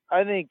think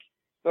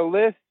the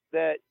list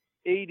that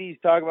ADs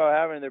talk about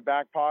having in their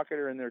back pocket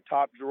or in their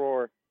top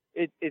drawer,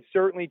 it's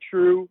certainly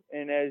true.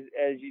 And as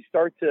you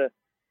start to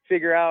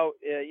figure out,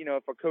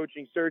 if a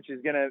coaching search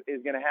is gonna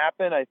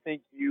happen, I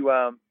think you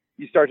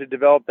start to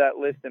develop that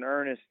list in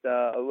earnest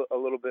a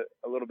little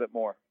bit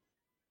more.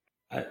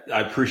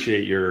 I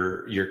appreciate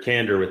your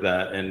candor with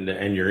that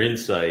and your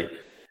insight,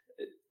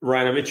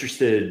 Ryan. I'm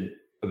interested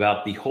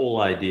about the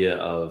whole idea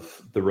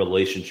of the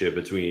relationship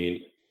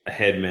between a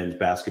head men's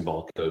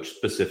basketball coach,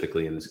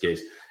 specifically in this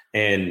case,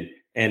 and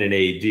an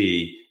AD,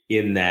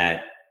 in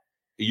that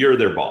you're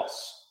their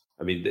boss.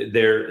 I mean,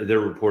 they're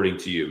reporting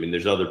to you. I mean,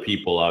 there's other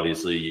people.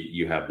 Obviously,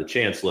 you have the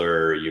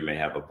chancellor, you may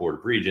have a board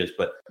of regents,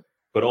 but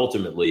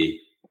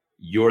ultimately,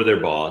 you're their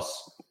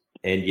boss.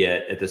 And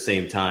yet, at the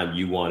same time,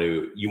 you want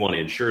to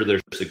ensure their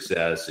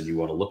success, and you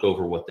want to look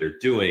over what they're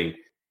doing.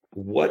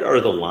 What are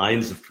the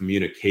lines of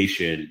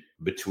communication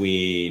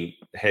between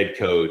head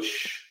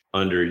coach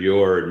under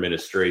your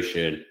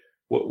administration?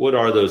 What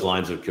are those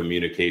lines of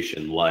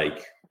communication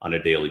like on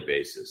a daily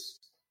basis?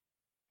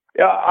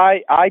 Yeah,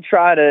 I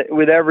try to,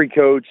 with every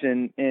coach,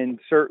 and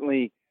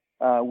certainly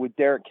with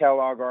Derek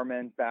Kellogg, our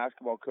men's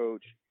basketball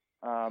coach.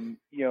 I've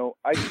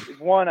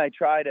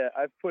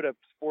put a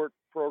sport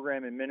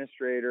program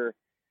administrator,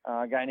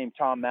 a guy named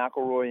Tom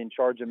McElroy, in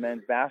charge of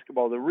men's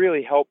basketball to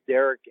really help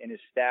Derek and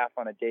his staff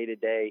on a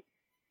day-to-day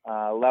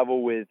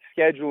level with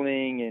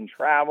scheduling and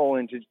travel,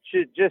 and to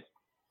just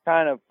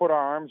kind of put our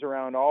arms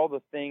around all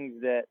the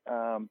things that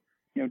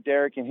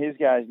Derek and his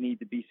guys need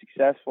to be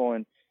successful.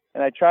 And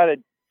I try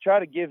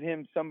to give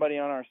him somebody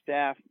on our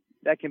staff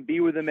that can be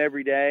with them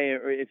every day,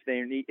 or if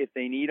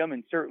they need them.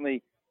 And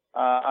certainly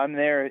I'm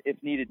there if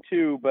needed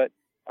too, but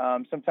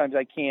sometimes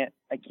I can't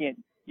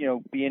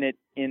be in it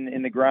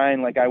in the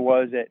grind like I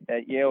was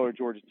at Yale or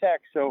Georgia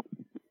Tech. So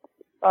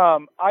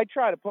I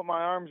try to put my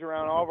arms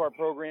around all of our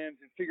programs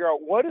and figure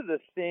out what are the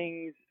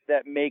things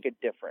that make a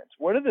difference.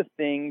 What are the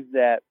things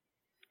that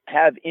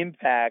have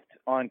impact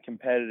on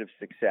competitive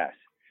success?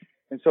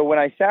 And so when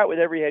I sat with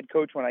every head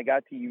coach when I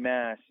got to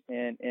UMass,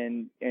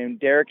 and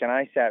Derek and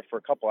I sat for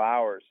a couple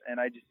hours, and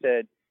I just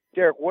said,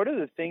 Derek, what are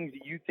the things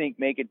that you think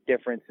make a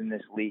difference in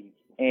this league?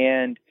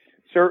 And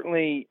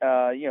certainly,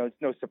 it's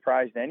no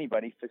surprise to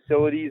anybody,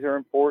 facilities are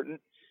important.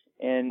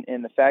 And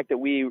the fact that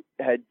we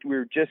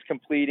were just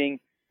completing,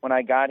 when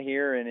I got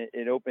here and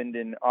it opened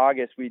in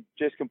August, we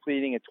just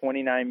completing a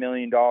 $29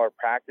 million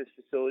practice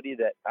facility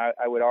that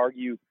I would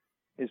argue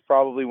is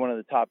probably one of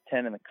the top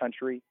 10 in the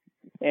country.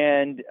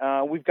 And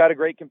we've got a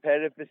great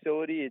competitive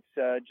facility.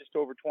 It's just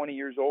over 20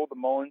 years old, the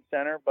Mullins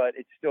Center, but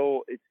it's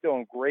still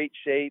in great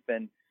shape,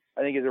 and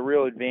I think is a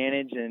real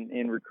advantage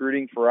in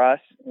recruiting for us.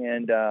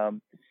 And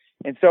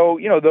so,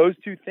 those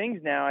two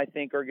things now I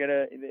think they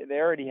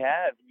already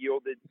have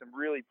yielded some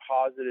really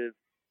positive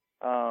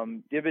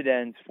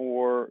dividends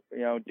for,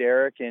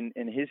 Derek and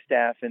his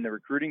staff in the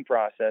recruiting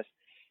process.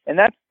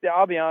 And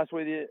I'll be honest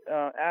with you,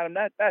 Adam,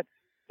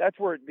 that's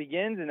where it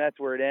begins and that's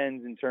where it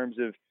ends in terms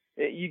of,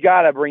 you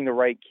got to bring the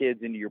right kids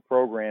into your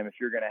program if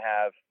you're going to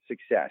have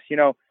success.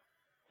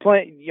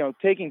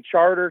 Taking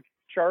charter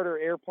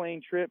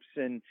airplane trips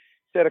and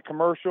instead of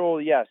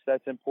commercial, yes,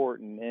 that's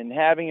important. And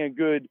having a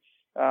good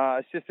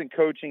assistant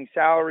coaching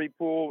salary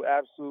pool,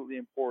 absolutely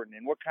important.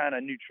 And what kind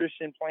of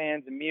nutrition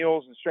plans and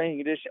meals and strength and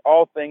conditioning,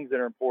 all things that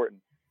are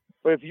important.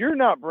 But if you're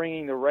not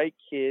bringing the right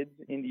kids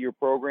into your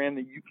program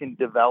that you can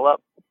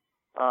develop,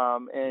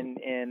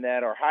 and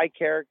that are high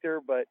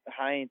character but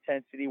high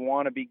intensity,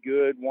 want to be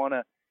good, want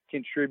to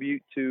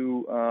contribute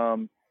to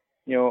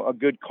a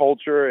good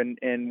culture,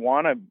 and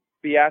want to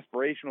be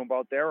aspirational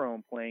about their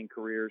own playing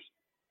careers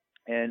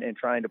and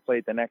trying to play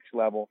at the next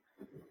level,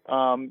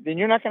 then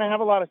you're not going to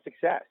have a lot of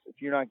success if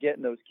you're not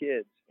getting those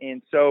kids.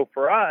 And so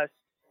for us,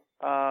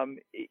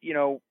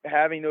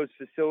 having those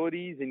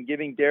facilities and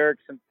giving Derek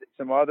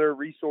some other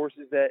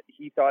resources that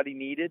he thought he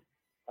needed,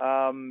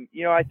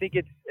 I think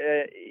it's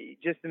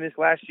just in this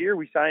last year,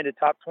 we signed a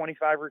top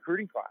 25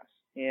 recruiting class,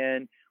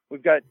 and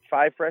we've got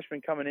 5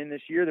 freshmen coming in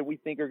this year that we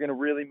think are going to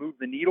really move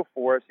the needle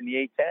for us in the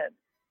A-10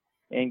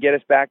 and get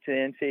us back to the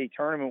NCAA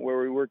tournament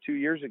where we were 2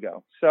 years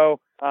ago. So,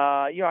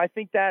 I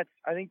think that's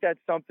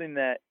something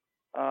that,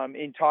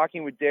 in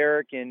talking with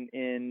Derek, and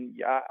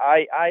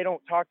I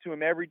don't talk to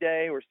him every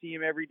day or see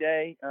him every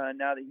day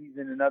now that he's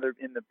in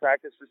the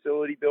practice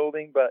facility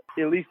building, but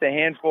at least a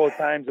handful of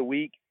times a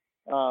week,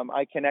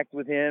 I connect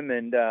with him,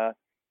 and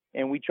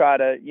we try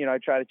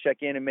to check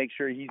in and make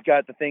sure he's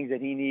got the things that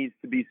he needs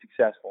to be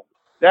successful.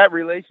 That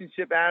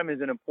relationship, Adam,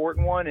 is an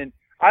important one. And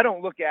I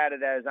don't look at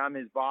it as I'm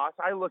his boss.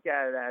 I look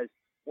at it as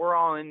we're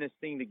all in this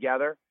thing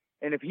together.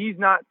 And if he's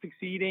not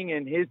succeeding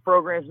and his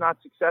program's not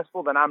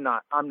successful, then I'm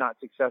not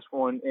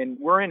successful. And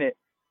we're in it.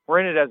 We're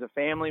in it as a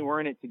family.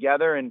 We're in it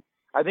together. And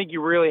I think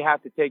you really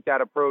have to take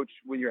that approach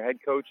with your head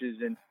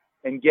coaches. And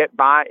and get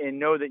by and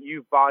know that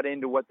you've bought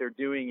into what they're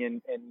doing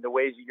and the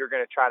ways that you're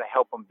going to try to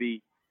help them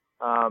be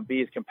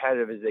as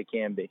competitive as they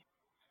can be.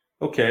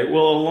 Okay,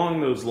 well,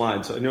 along those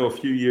lines, I know a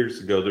few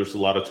years ago there was a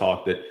lot of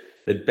talk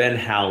that Ben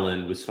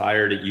Howland was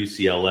fired at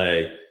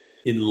UCLA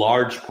in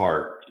large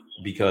part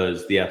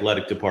because the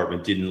athletic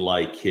department didn't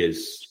like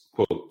his,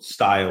 quote,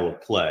 style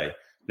of play.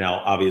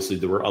 Now, obviously,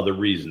 there were other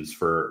reasons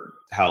for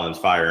Howland's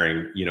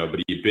firing, but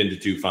he'd been to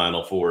 2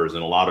 Final Fours,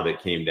 and a lot of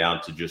it came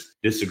down to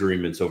just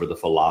disagreements over the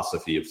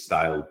philosophy of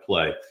style of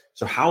play.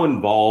 So how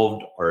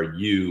involved are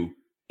you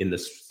in the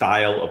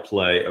style of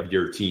play of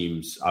your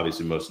teams,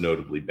 obviously most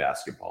notably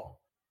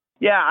basketball?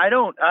 Yeah,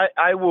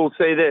 I will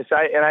say this.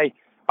 I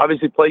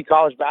obviously played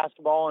college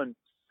basketball, and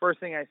first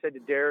thing I said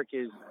to Derek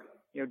is,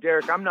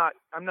 Derek, I'm not,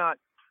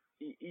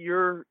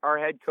 you're our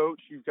head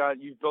coach.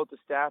 You've built a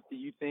staff that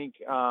you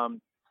think,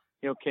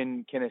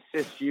 can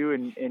assist you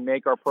and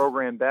make our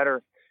program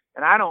better.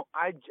 And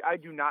I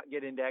do not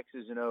get into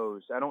X's and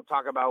O's. I don't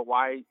talk about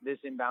why this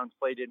inbounds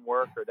play didn't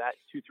work or that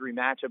 2-3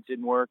 matchup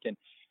didn't work. And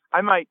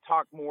I might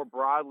talk more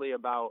broadly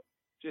about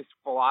just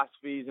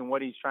philosophies and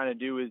what he's trying to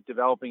do is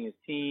developing his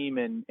team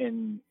and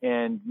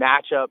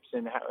matchups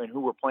and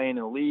who we're playing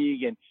in the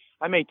league. And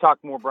I may talk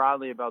more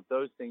broadly about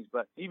those things,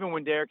 but even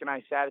when Derek and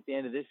I sat at the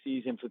end of this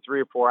season for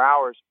 3 or 4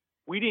 hours,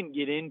 we didn't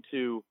get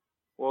into,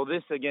 well,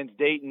 this against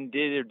Dayton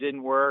did or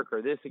didn't work,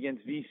 or this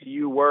against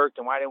VCU worked,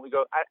 and why didn't we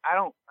go?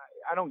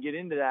 I don't get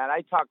into that.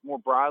 I talk more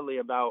broadly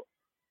about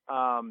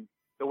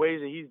the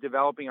ways that he's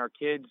developing our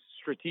kids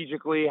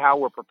strategically, how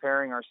we're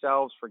preparing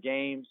ourselves for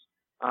games,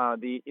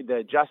 the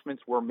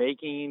adjustments we're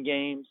making in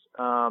games.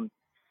 I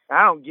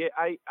don't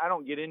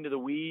get into the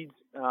weeds,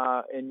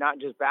 and not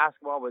just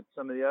basketball, but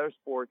some of the other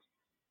sports,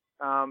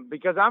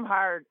 because I'm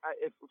hired.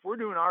 If we're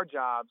doing our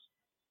jobs,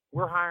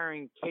 we're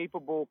hiring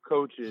capable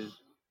coaches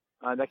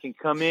that can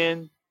come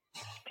in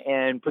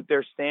and put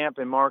their stamp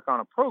and mark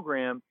on a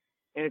program,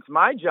 and it's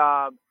my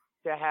job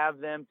to have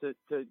them to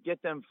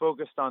get them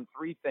focused on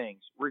 3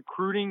 things: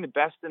 recruiting the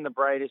best and the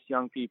brightest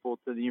young people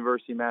to the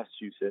University of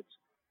Massachusetts,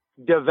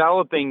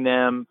 developing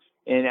them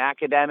in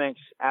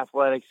academics,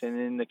 athletics, and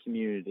in the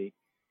community.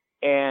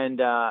 And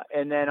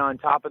then on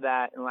top of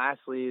that, and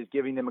lastly, is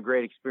giving them a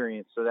great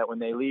experience so that when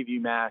they leave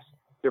UMass,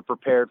 they're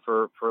prepared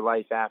for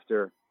life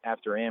after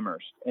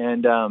Amherst.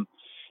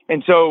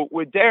 And so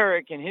with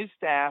Derek and his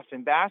staff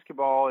in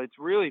basketball, it's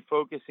really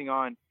focusing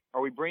on, are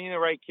we bringing the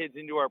right kids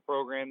into our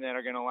program that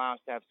are going to allow us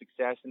to have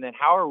success? And then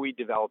how are we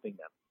developing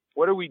them?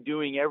 What are we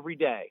doing every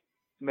day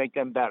to make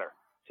them better,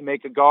 to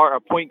make a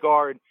point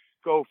guard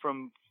go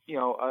from,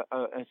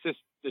 assist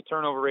the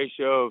turnover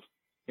ratio of,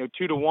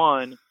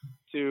 2-to-1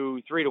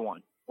 to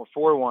 3-to-1 or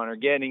 4-to-1, or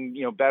getting,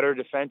 better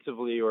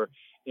defensively, or,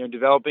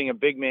 developing a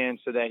big man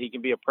so that he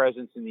can be a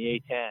presence in the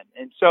A-10.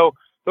 And so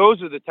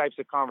those are the types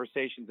of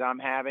conversations I'm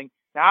having.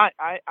 Now,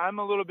 I'm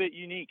a little bit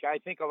unique. I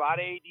think a lot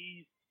of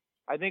ADs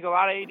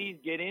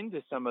get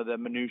into some of the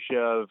minutia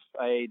of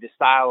the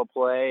style of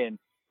play and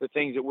the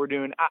things that we're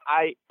doing.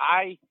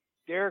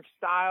 Derek's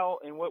style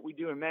and what we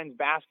do in men's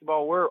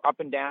basketball, we're up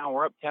and down,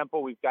 we're up tempo,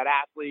 we've got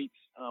athletes,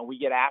 we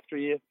get after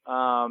you.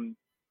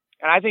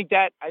 And I think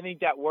that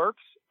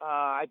works.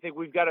 I think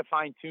we've got to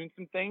fine tune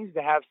some things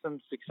to have some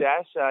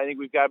success. I think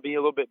we've got to be a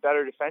little bit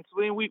better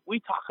defensively. And we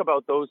talk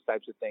about those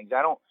types of things.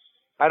 I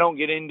don't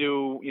get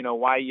into,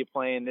 why are you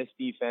playing this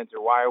defense,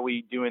 or why are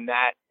we doing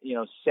that,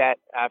 set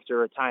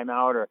after a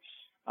timeout, or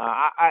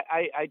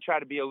I try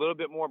to be a little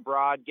bit more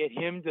broad, get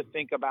him to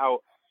think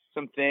about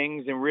some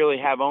things and really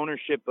have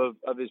ownership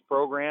of his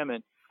program.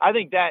 And I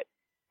think that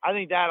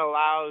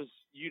allows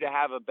you to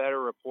have a better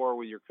rapport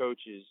with your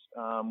coaches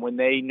when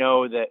they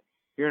know that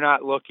you're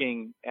not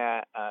looking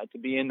at to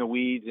be in the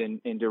weeds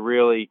and to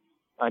really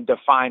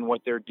define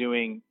what they're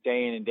doing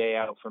day in and day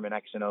out from an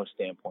X and O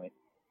standpoint.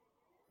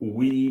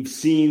 We've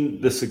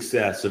seen the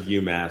success of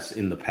UMass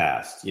in the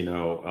past, 3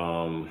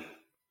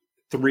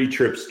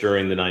 trips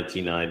during the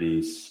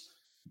 1990s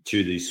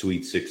to the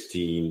Sweet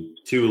 16,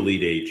 2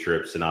 Elite 8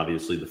 trips, and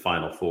obviously the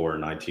Final Four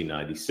in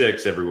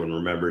 1996. Everyone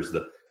remembers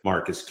the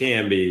Marcus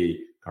Camby,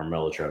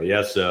 Carmelo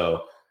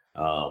Travieso,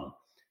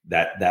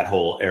 that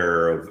whole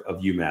era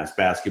of UMass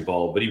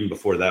basketball. But even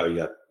before that, we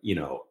got,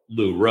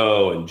 Lou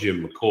Rowe and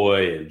Jim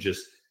McCoy, and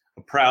just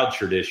a proud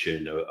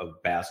tradition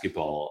of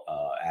basketball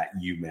at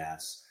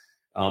UMass.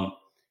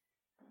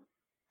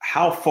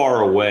 How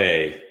far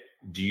away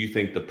do you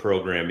think the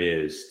program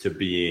is to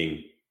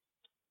being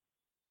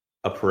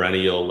a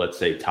perennial, let's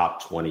say,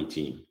 top 20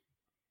 team?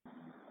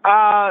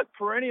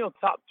 Perennial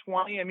top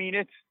 20. I mean,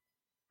 it's,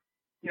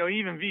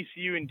 even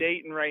VCU and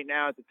Dayton right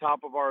now at the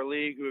top of our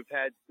league, who have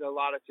had a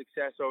lot of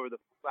success over the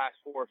last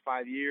 4 or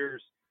 5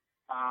 years.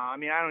 I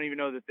don't even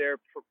know that they're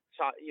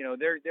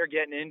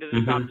getting into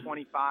the top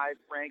 25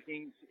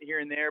 rankings here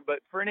and there, but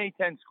for an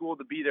A-10 school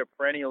to be there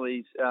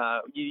perennially,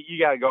 you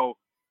got to go,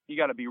 you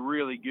got to be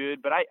really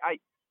good. But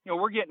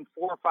we're getting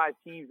 4 or 5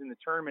 teams in the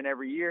tournament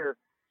every year.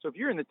 So if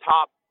you're in the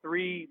top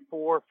 3,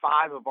 4,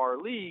 5 of our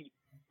league,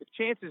 the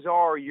chances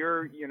are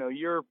you're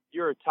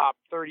a top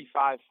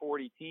 35,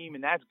 40 team,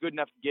 and that's good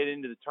enough to get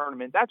into the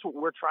tournament. That's what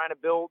we're trying to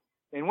build.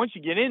 And once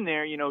you get in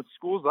there,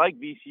 schools like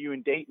VCU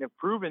and Dayton have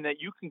proven that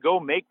you can go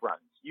make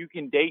runs. You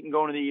can Dayton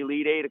going to the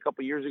Elite Eight a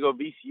couple of years ago.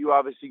 VCU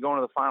obviously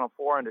going to the Final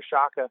Four under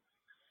Shaka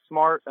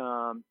Smart.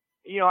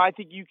 I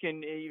think you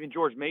can, even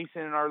George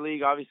Mason in our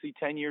league, obviously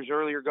 10 years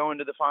earlier going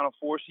to the Final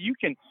Four. So you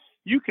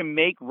can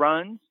make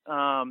runs.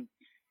 And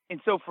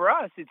so for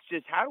us, it's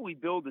just how do we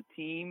build a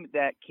team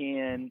that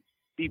can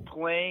be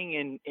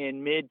playing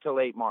in mid to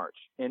late March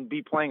and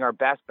be playing our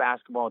best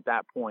basketball at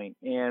that point.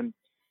 And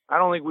I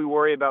don't think we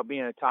worry about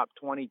being a top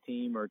 20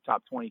 team or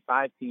top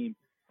 25 team.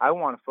 I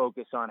want to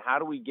focus on how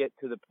do we get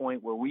to the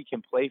point where we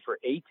can play for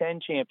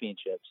A-10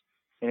 championships.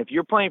 And if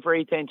you're playing for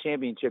A-10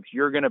 championships,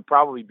 you're going to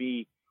probably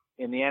be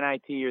in the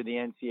NIT or the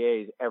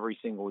NCAAs every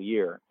single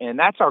year. And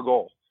that's our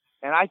goal.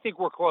 And I think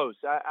we're close.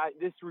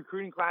 This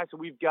recruiting class that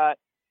we've got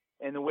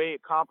and the way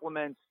it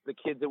complements the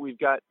kids that we've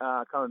got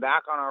coming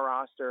back on our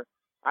roster,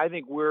 I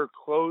think we're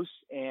close.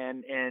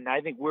 And I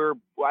think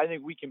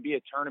we can be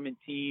a tournament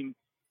team,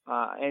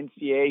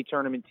 NCAA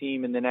tournament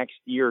team in the next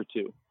year or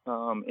two.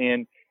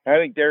 And I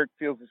think Derek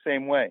feels the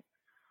same way.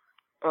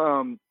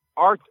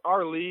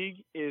 Our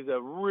league is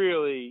a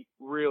really,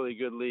 really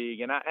good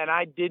league. And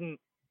I didn't,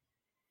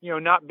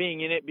 not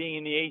being in it, being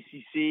in the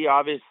ACC,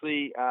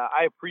 obviously,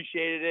 I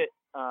appreciated it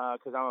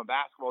because I'm a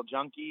basketball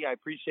junkie. I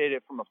appreciate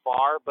it from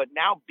afar. But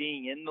now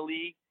being in the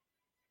league,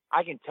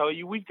 I can tell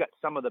you we've got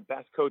some of the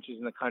best coaches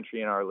in the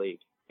country in our league.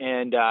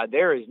 And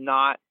there is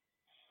not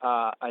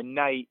a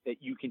night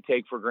that you can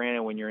take for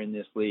granted when you're in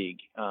this league.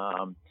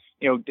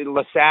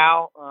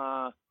 LaSalle,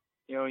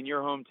 in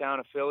your hometown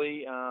of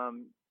Philly,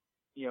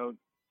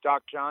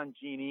 Doc John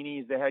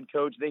Giannini is the head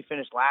coach. They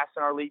finished last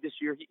in our league this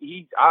year.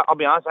 I'll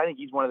be honest, I think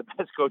he's one of the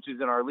best coaches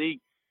in our league.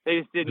 They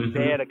just didn't.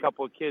 They had a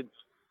couple of kids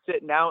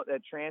sitting out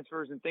at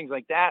transfers and things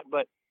like that.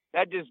 But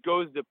that just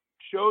goes to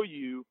show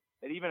you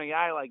that even a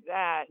guy like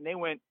that, and they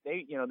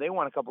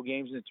won a couple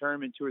games in the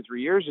tournament 2 or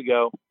 3 years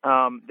ago.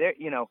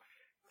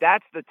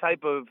 That's the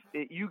type of,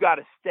 you got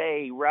to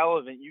stay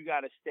relevant. You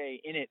got to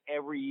stay in it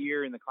every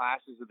year in the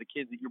classes of the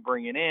kids that you're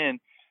bringing in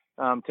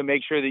to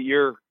make sure that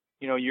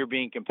you're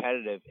being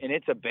competitive. And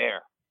it's a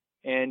bear.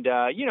 And,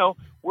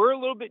 we're a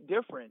little bit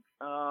different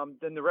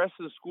than the rest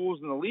of the schools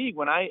in the league.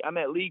 When I'm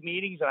at league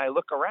meetings and I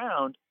look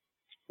around,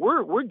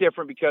 we're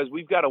different because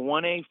we've got a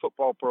 1A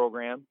football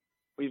program.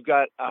 We've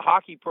got a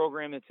hockey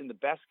program that's in the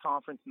best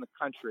conference in the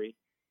country.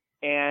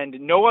 And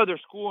no other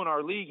school in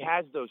our league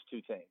has those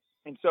two things.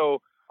 And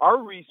so our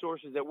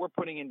resources that we're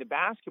putting into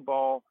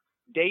basketball,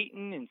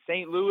 Dayton and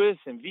St. Louis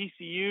and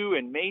VCU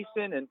and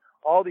Mason and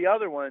all the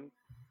other ones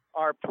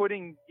are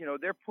putting,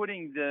 they're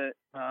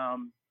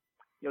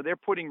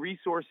putting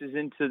resources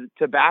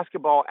into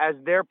basketball as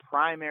their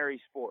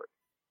primary sport.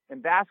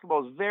 And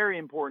basketball is very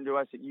important to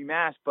us at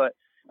UMass, but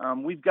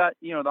we've got,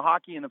 the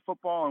hockey and the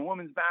football and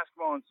women's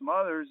basketball and some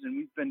others, and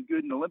we've been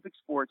good in Olympic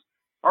sports.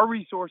 Our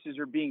resources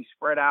are being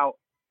spread out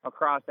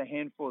across a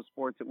handful of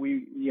sports that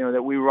we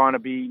want to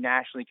be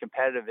nationally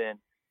competitive in.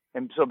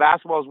 And so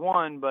basketball is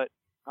one, but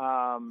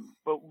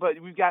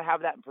we've got to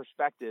have that in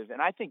perspective.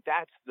 And I think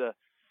that's the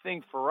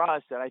thing for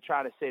us that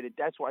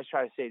that's why I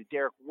try to say to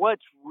Derek,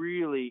 what's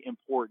really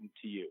important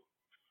to you?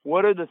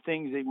 What are the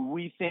things that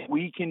we think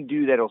we can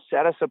do that'll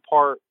set us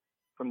apart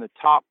from the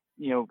top,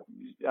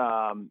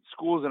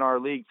 schools in our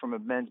league from a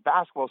men's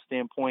basketball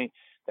standpoint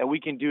that we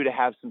can do to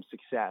have some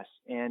success?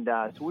 And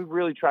so we've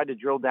really tried to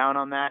drill down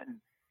on that. And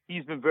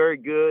he's been very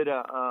good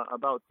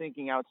about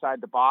thinking outside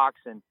the box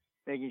and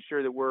making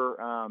sure that we're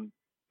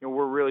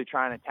really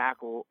trying to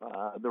tackle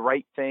the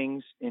right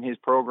things in his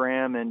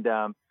program. And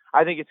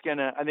I think it's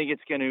gonna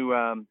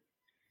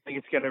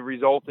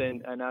result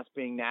in us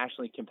being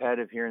nationally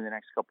competitive here in the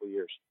next couple of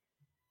years.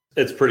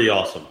 It's pretty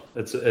awesome.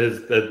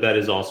 That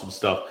is awesome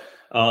stuff.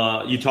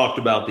 You talked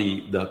about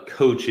the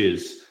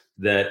coaches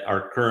that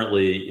are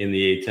currently in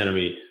the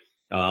A-10.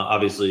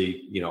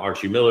 Obviously,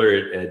 Archie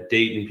Miller at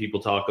Dayton, people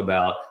talk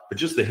about, but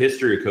just the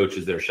history of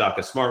coaches there.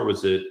 Shaka Smart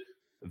was at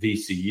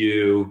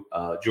VCU.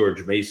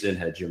 George Mason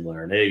had Jim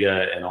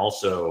Larinaga, and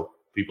also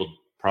people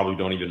probably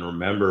don't even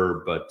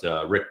remember, but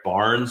Rick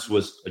Barnes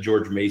was a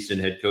George Mason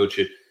head coach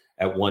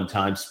at one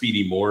time.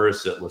 Speedy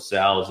Morris at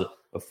LaSalle is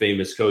a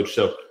famous coach.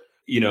 So,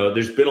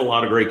 there's been a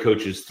lot of great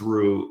coaches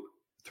through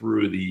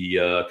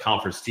the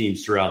conference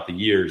teams throughout the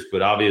years,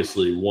 but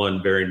obviously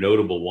one very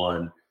notable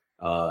one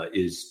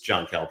is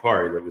John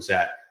Calipari that was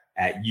at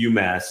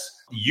UMass.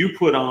 You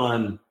put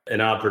on an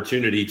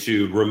opportunity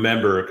to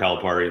remember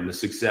Calipari and the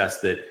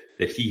success that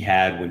he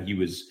had when he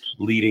was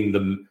leading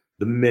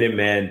the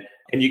Minutemen,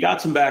 and you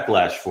got some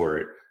backlash for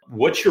it.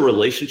 What's your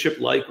relationship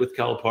like with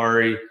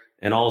Calipari?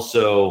 And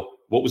also,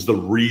 what was the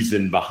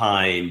reason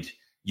behind,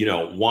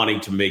 wanting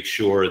to make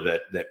sure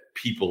that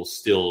people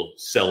still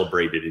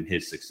celebrated in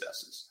his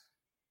successes?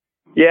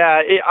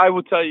 Yeah, I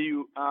will tell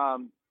you,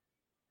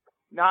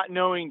 not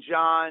knowing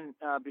John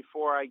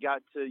before I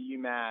got to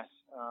UMass,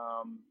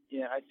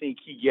 I think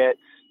he gets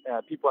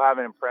people have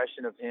an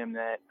impression of him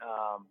that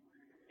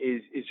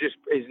is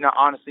not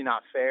honestly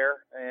not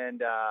fair.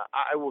 And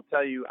I will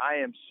tell you, I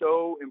am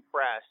so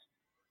impressed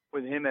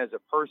with him as a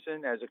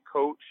person, as a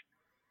coach.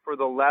 for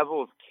the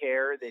level of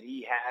care that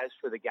he has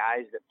for the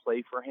guys that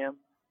play for him,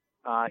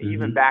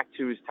 even back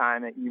to his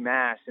time at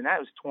UMass. And that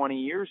was 20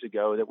 years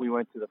ago that we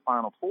went to the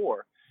Final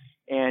Four.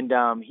 And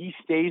he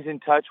stays in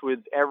touch with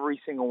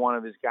every single one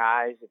of his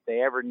guys. If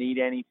they ever need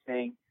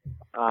anything,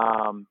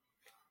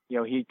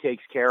 he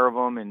takes care of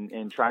them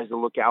and tries to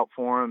look out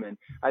for them. And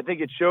I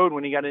think it showed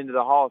when he got into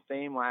the Hall of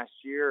Fame last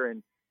year,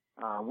 and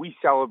we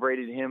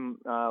celebrated him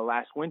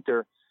last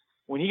winter.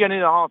 When he got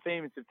into the Hall of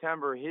Fame in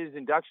September, his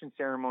induction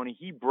ceremony,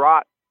 he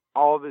brought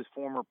all of his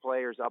former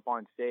players up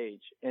on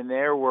stage. And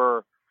there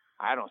were,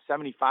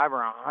 75 or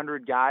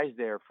 100 guys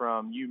there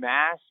from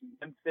UMass,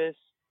 Memphis,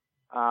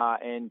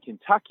 and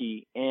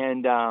Kentucky.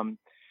 And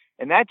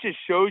that just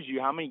shows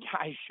you how many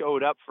guys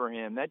showed up for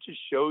him. That just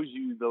shows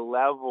you the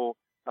level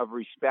of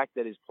respect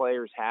that his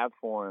players have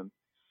for him.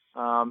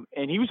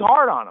 And he was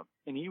hard on them.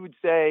 And he would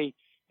say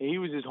he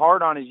was as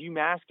hard on his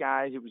UMass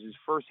guys. It was his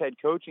first head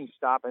coaching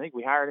stop. I think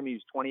we hired him. He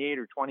was 28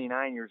 or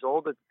 29 years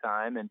old at the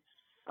time. And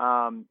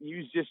he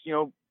was just,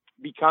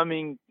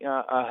 becoming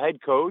a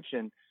head coach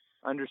and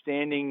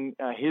understanding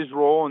his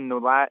role in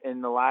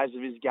the lives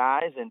of his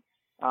guys.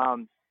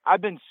 And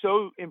I've been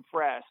so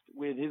impressed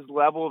with his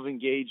level of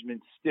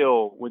engagement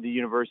still with the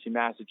University of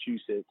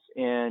Massachusetts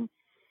and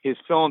his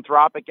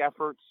philanthropic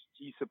efforts.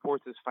 He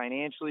supports us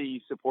financially.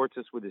 He supports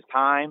us with his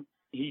time.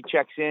 He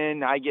checks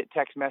in. I get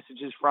text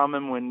messages from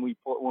him when we've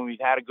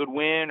had a good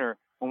win or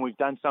when we've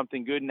done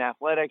something good in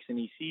athletics, and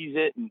he sees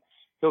it and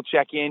he'll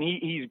check in.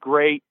 He's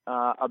great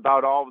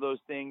about all of those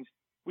things.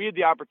 We had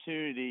the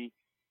opportunity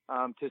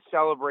to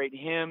celebrate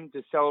him,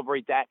 to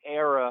celebrate that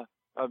era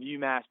of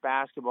UMass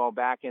basketball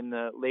back in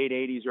the late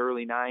 80s,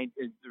 early 90s,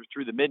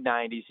 through the mid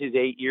 90s, his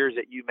 8 years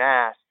at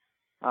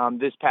UMass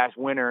this past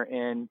winter.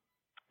 And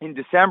in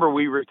December,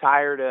 we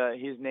retired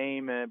his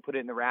name and put it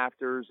in the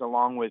rafters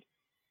along with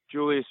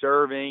Julius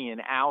Erving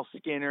and Al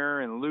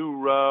Skinner and Lou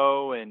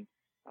Rowe and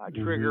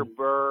Trigger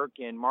Burke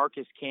and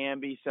Marcus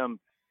Camby, some,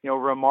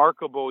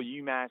 remarkable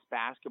UMass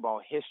basketball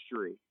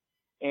history.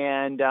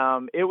 And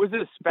it was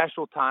a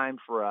special time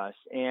for us.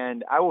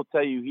 And I will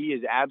tell you, he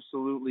is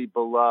absolutely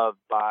beloved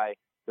by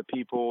the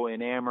people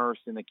in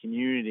Amherst and the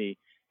community.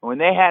 And when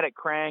they had it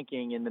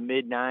cranking in the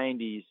mid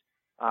 90s,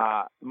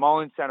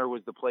 Mullins Center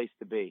was the place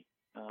to be,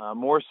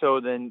 more so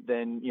than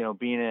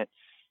being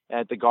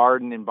at the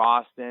Garden in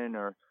Boston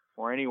or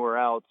anywhere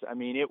else. I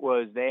mean,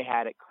 they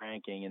had it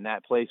cranking, and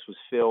that place was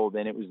filled,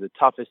 and it was the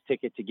toughest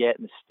ticket to get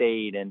in the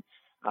state. And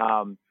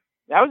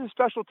that was a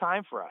special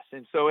time for us.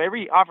 And so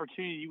every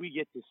opportunity we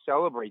get to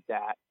celebrate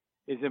that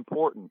is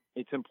important.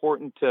 It's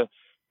important to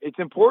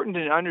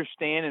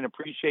understand and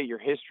appreciate your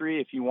history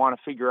if you want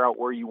to figure out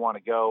where you want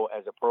to go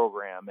as a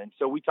program. And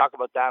so we talk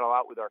about that a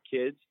lot with our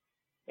kids.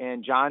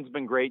 And John's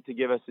been great to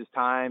give us his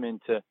time and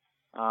to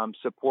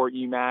support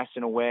UMass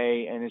in a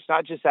way. And it's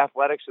not just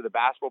athletics or the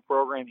basketball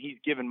program. He's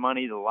given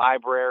money to the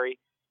library.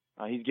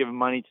 He's given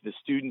money to the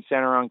student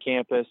center on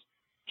campus.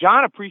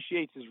 John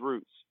appreciates his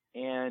roots.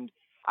 And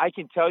I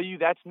can tell you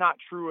that's not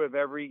true of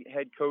every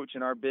head coach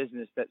in our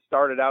business that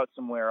started out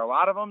somewhere. A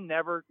lot of them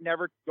never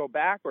go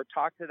back or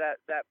talk to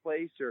that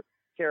place or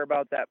care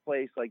about that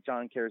place like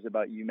John cares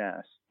about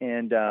UMass.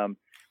 And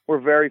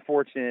we're very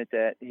fortunate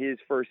that his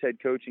first head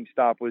coaching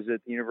stop was at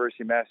the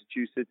University of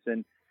Massachusetts,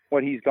 and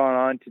what he's gone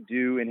on to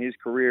do in his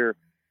career,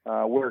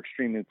 we're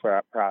extremely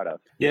proud of.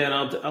 Yeah,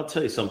 and I'll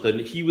tell you something.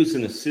 He was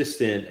an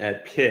assistant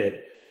at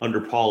Pitt under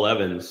Paul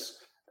Evans,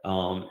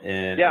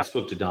 I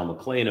spoke to Don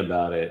McClain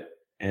about it.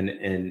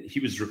 And he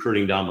was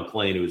recruiting Don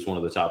McClain, who was one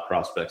of the top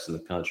prospects in the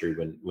country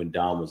when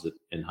Don was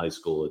in high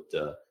school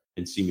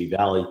in Simi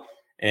Valley.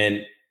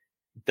 And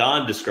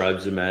Don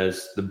describes him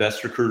as the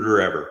best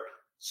recruiter ever.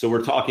 So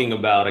we're talking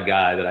about a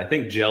guy that I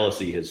think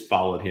jealousy has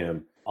followed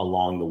him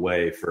along the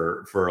way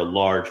for a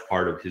large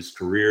part of his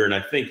career. And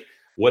I think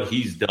what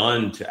he's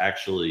done to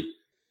actually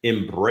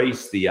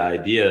embrace the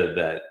idea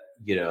that,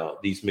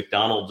 these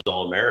McDonald's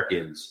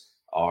All-Americans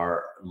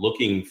are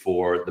looking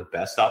for the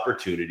best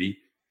opportunity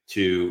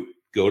to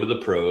go to the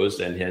pros,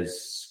 and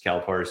as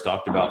Calipari's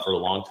talked about for a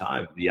long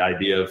time, the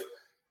idea of,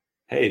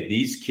 hey,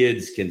 these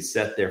kids can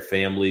set their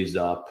families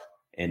up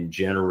and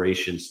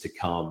generations to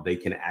come. They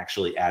can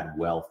actually add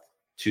wealth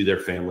to their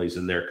families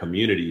and their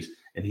communities.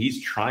 And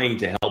he's trying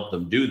to help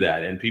them do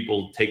that. And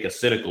people take a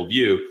cynical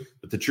view,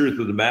 but the truth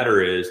of the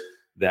matter is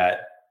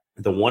that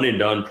the one and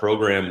done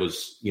program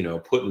was,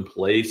 put in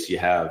place. You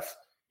have,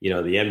 the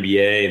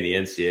NBA and the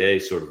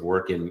NCAA sort of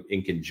work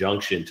in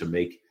conjunction to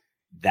make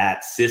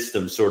that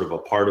system sort of a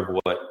part of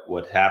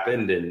what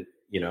happened. And,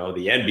 the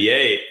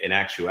NBA in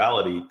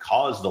actuality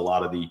caused a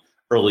lot of the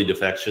early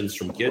defections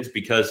from kids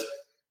because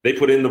they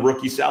put in the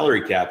rookie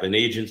salary cap, and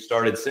agents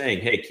started saying,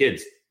 hey,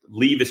 kids,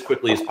 leave as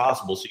quickly as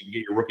possible so you can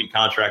get your rookie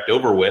contract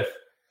over with.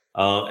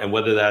 And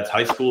whether that's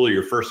high school or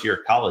your first year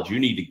of college, you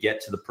need to get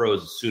to the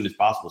pros as soon as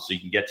possible so you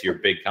can get to your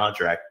big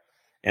contract.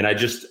 And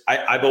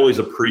I've always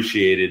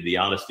appreciated the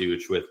honesty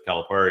with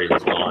Calipari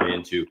has gone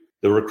into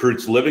the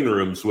recruits' living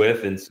rooms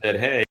with and said,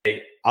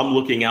 hey, I'm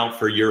looking out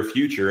for your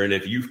future. And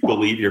if you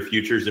believe your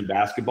future's in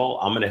basketball,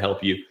 I'm going to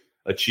help you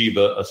achieve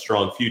a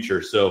strong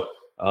future. So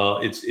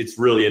It's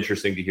really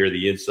interesting to hear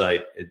the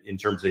insight in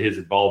terms of his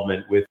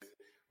involvement with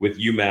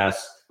UMass.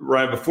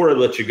 Ryan, before I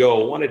let you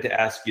go, I wanted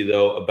to ask you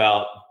though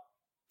about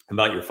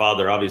your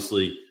father.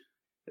 Obviously,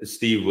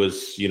 Steve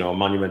was, a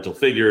monumental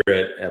figure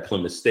at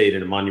Plymouth State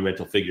and a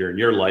monumental figure in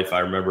your life. I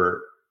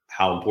remember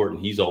how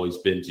important he's always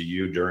been to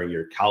you during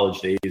your college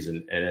days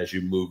and as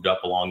you moved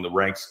up along the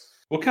ranks.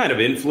 What kind of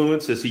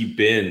influence has he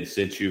been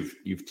since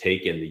you've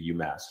taken the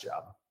UMass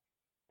job?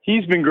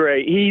 He's been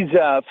great. He's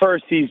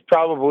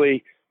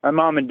probably, my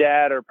mom and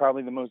dad are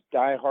probably the most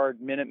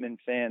diehard Minutemen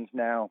fans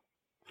now,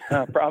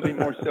 probably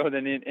more so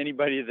than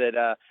anybody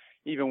that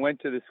even went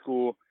to the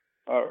school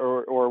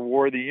or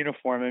wore the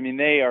uniform. I mean,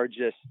 they are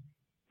just,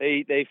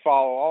 they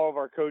follow all of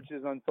our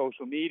coaches on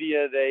social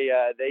media.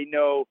 They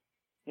know,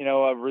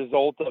 a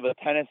result of a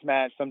tennis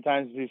match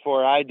sometimes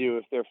before I do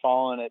if they're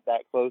following it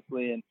that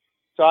closely. And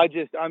so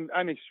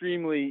I'm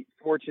extremely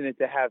fortunate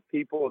to have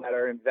people that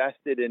are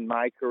invested in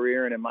my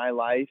career and in my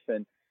life.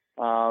 And,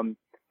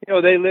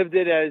 they lived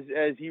it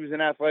as he was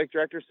an athletic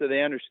director, so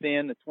they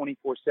understand the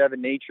 24/7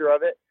 nature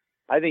of it.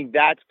 I think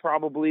that's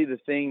probably the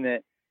thing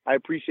that I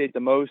appreciate the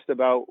most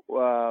about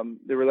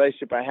the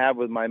relationship I have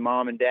with my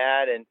mom and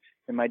dad and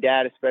my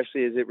dad,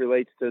 especially as it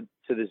relates to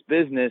this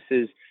business,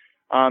 is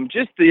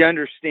just the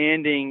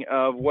understanding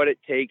of what it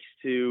takes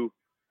to,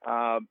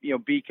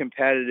 be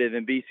competitive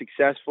and be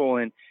successful,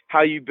 and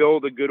how you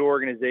build a good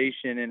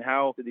organization and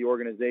how the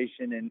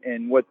organization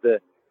and what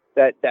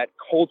that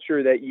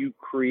culture that you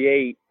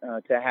create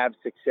to have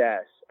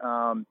success.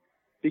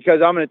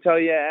 Because I'm going to tell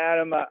you,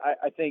 Adam,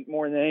 I think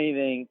more than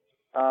anything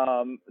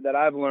that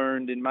I've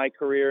learned in my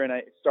career, and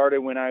I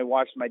started when I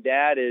watched my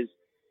dad, is,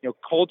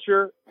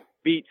 culture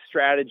beats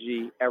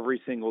strategy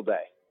every single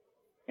day.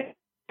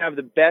 Have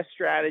the best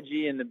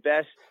strategy and the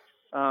best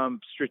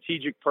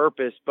strategic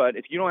purpose, but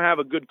if you don't have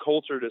a good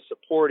culture to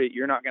support it,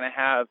 you're not going to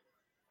have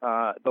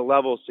the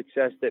level of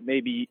success that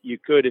maybe you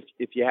could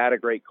if you had a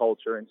great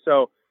culture. And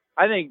so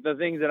I think the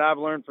things that I've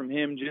learned from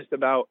him, just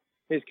about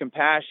his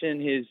compassion,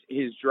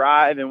 his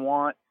drive and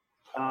want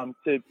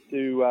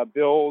to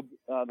build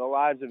the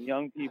lives of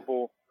young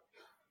people,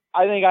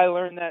 I think I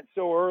learned that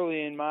so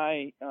early in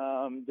my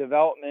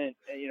development,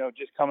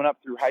 just coming up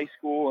through high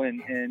school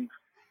and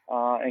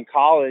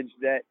college,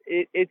 that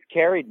it's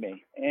carried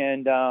me.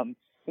 And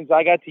since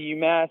I got to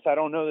UMass, I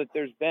don't know that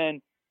there's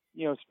been,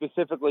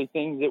 specifically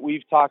things that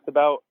we've talked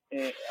about,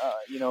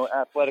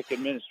 athletic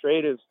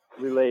administrative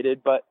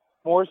related, but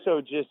more so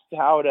just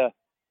how to,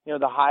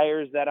 the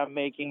hires that I'm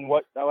making,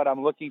 what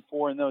I'm looking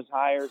for in those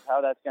hires,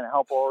 how that's going to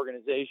help our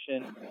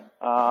organization,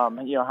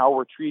 how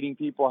we're treating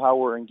people, how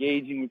we're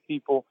engaging with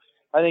people.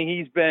 I think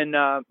he's been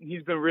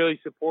really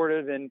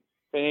supportive and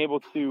been able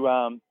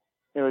to,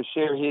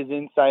 share his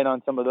insight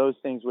on some of those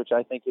things, which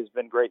I think has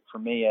been great for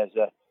me as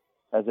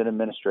an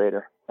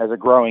administrator, as a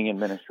growing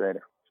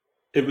administrator.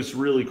 It was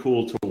really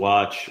cool to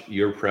watch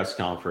your press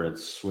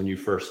conference when you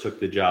first took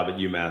the job at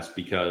UMass,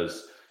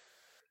 because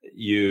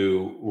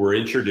you were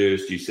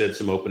introduced, you said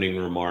some opening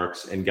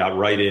remarks, and got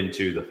right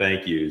into the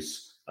thank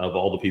yous of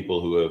all the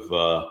people who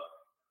have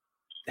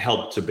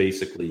helped to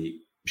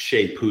basically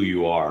shape who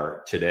you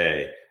are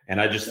today. And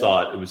I just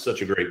thought it was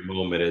such a great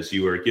moment as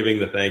you were giving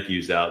the thank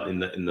yous out in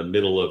the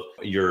middle of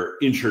your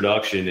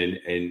introduction,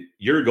 and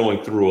you're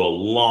going through a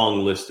long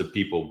list of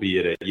people, be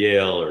it at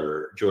Yale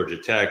or Georgia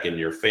Tech, and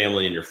your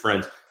family and your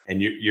friends,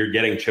 and you're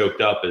getting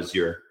choked up as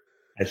you're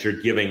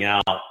giving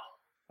out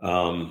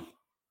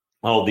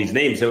all these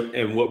names.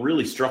 And what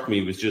really struck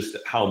me was just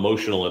how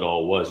emotional it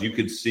all was. You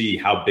could see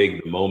how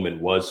big the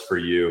moment was for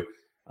you.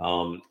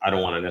 I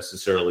don't want to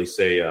necessarily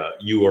say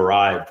you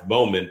arrived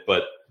moment,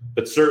 but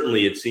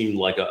certainly it seemed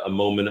like a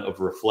moment of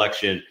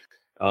reflection.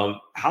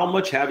 How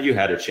much have you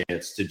had a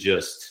chance to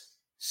just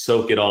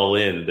soak it all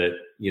in that,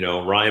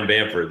 Ryan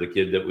Bamford, the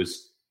kid that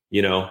was,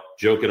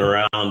 joking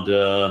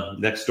around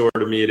next door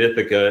to me at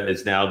Ithaca,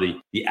 is now the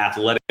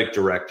athletic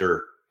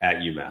director at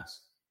UMass?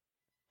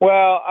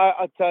 Well,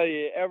 I'll tell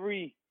you,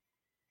 every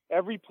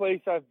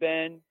place I've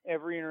been,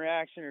 every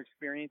interaction or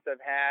experience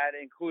I've had,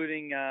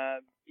 including,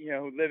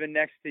 living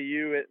next to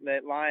you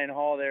at Lion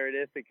Hall there at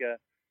Ithaca,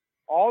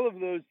 all of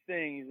those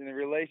things and the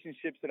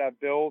relationships that I've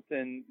built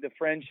and the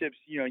friendships,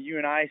 you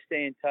and I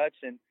stay in touch.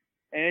 And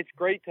it's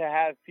great to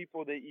have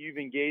people that you've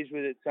engaged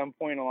with at some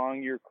point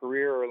along your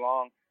career or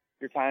along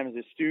your time as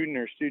a student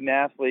or student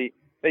athlete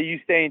that you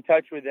stay in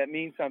touch with, that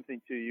means something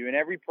to you. And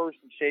every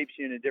person shapes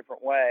you in a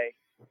different way.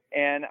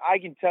 And I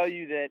can tell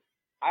you that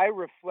I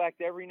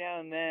reflect every now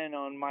and then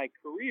on my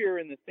career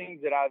and the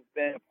things that I've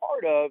been a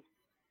part of,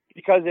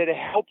 because it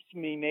helps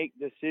me make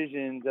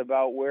decisions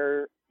about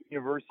where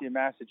University of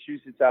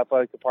Massachusetts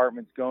athletic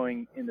department's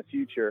going in the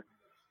future.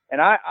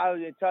 And I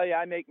would tell you,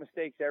 I make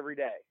mistakes every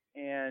day,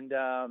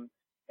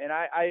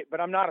 but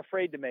I'm not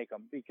afraid to make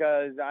them,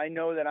 because I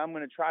know that I'm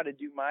going to try to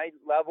do my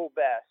level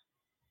best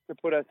to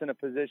put us in a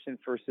position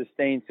for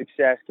sustained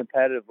success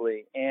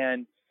competitively.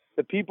 And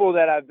the people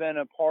that I've been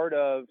a part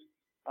of,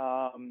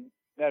 that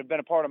have been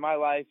a part of my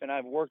life and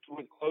I've worked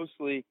with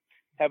closely,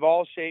 have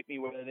all shaped me,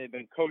 whether they've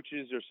been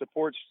coaches or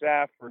support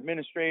staff or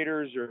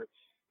administrators or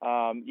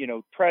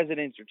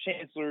presidents or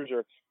chancellors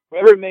or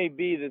whoever it may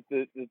be,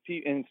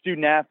 and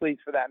student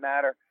athletes for that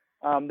matter,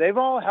 they've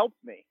all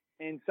helped me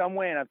in some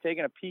way, and I've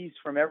taken a piece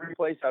from every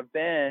place I've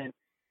been,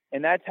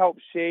 and that's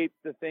helped shape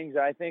the things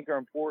that I think are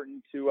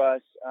important to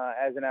us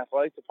as an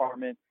athletic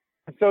department.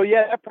 And so,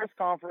 that press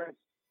conference,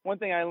 one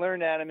thing I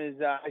learned, Adam, is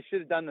I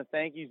should have done the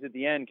thank yous at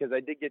the end because I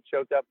did get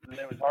choked up, and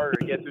it was harder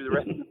to get through the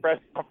rest of the press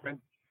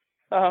conference.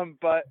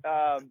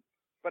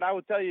 But I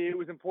will tell you, it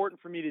was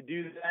important for me to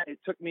do that. It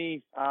took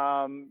me,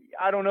 I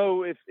don't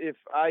know if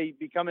I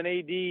become an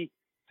AD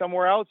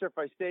somewhere else or if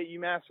I stay at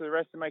UMass for the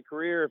rest of my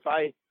career,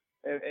 if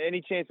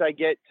any chance I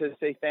get to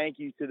say thank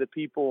you to the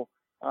people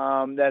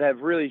that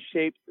have really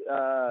shaped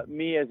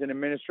me as an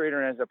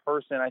administrator and as a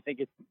person, I think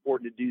it's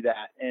important to do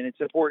that. And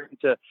it's important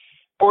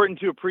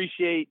to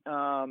appreciate,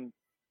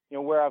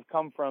 where I've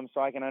come from so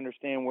I can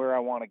understand where I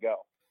want to go.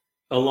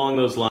 Along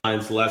those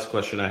lines, the last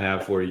question I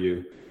have for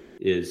you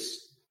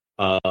is,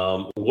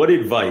 what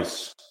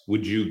advice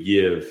would you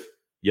give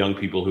young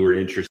people who are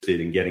interested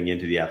in getting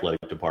into the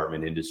athletic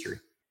department industry?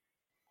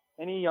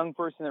 Any young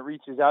person that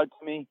reaches out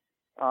to me,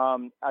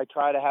 I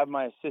try to have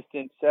my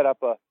assistant set up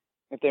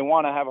if they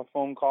want to have a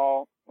phone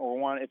call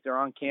or if they're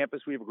on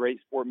campus, we have a great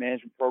sport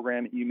management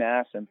program at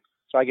UMass. And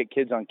so I get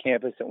kids on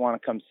campus that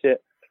want to come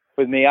sit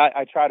with me.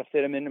 I try to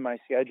fit them into my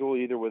schedule,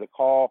 either with a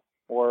call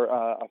or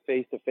a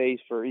face-to-face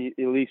for at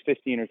least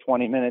 15 or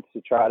 20 minutes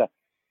to try to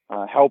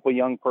help a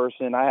young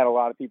person. I had a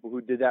lot of people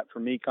who did that for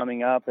me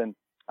coming up, and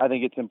I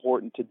think it's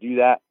important to do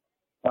that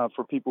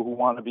for people who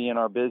want to be in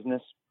our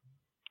business.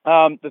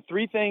 The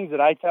three things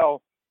that I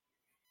tell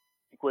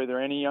whether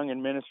any young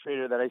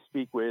administrator that I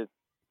speak with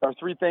are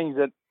three things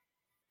that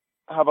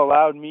have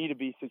allowed me to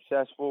be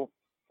successful.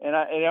 And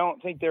I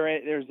don't think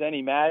there's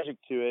any magic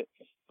to it,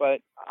 but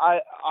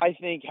I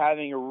think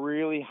having a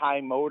really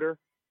high motor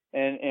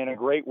and a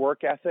great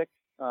work ethic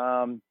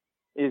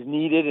is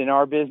needed in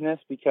our business,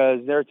 because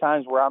there are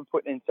times where I'm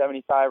putting in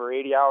 75 or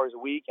 80 hours a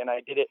week, and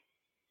I did it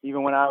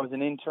even when I was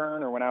an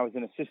intern or when I was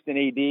an assistant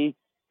AD.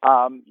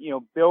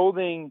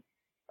 Building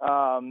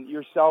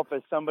yourself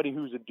as somebody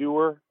who's a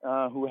doer,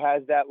 who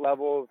has that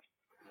level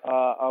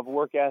of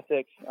work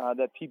ethic,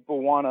 that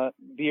people want to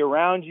be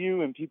around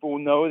you and people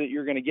know that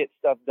you're going to get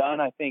stuff done,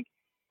 I think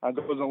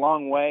goes a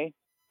long way.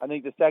 I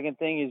think the second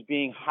thing is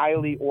being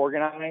highly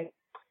organized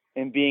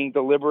and being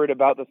deliberate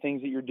about the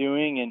things that you're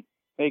doing and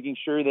making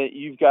sure that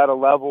you've got a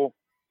level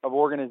of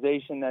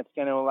organization that's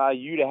going to allow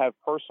you to have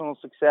personal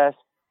success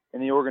in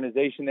the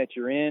organization that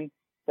you're in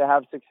to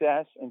have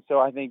success. And so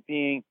I think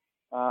being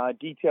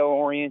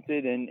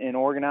detail-oriented and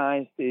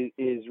organized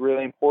is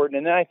really important.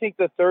 And then I think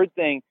the third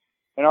thing,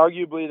 and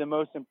arguably the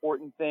most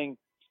important thing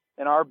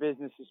in our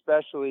business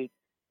especially,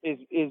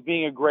 is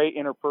being a great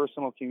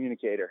interpersonal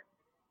communicator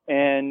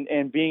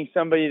and being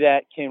somebody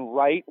that can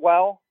write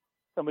well,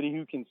 somebody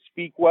who can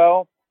speak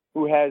well,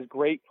 who has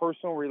great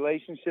personal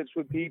relationships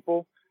with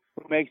people,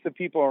 who makes the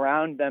people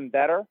around them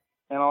better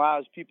and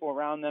allows people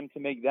around them to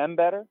make them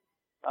better,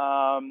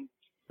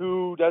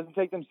 who doesn't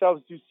take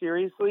themselves too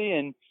seriously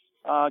and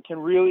can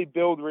really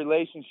build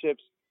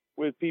relationships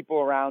with people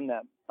around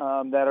them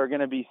that are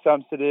going to be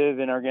substantive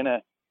and are going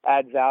to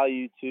add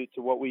value to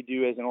what we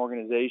do as an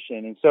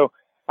organization. And so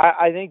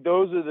I think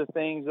those are the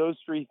things, those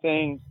three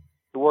things: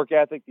 the work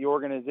ethic, the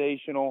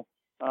organizational,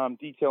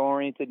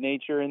 detail-oriented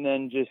nature, and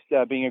then just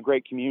being a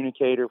great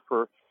communicator.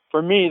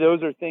 For me,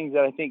 those are things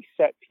that I think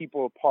set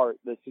people apart.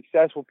 The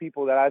successful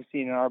people that I've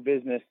seen in our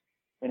business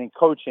and in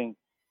coaching,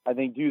 I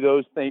think, do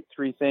those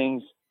three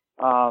things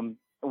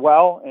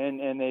well,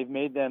 and they've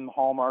made them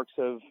hallmarks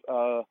of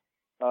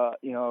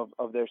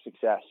their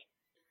success.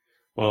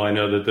 Well, I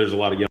know that there's a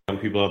lot of young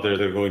people out there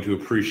that are going to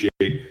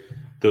appreciate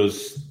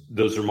those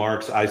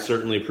remarks. I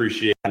certainly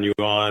appreciate you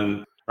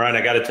on. Ryan,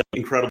 I got to tell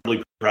you,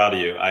 incredibly proud of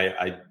you.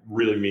 I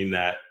really mean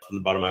that from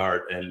the bottom of my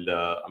heart, and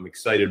I'm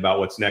excited about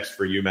what's next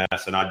for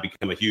UMass, and I've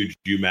become a huge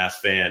UMass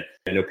fan.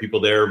 I know people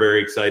there are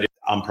very excited.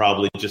 I'm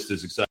probably just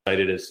as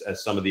excited as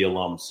some of the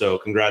alums. So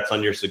congrats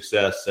on your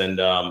success,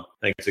 and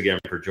thanks again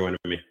for joining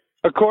me.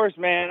 Of course,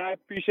 man. I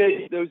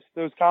appreciate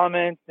those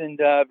comments, and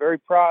very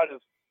proud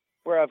of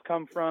where I've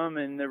come from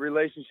and the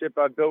relationship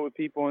I've built with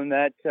people, and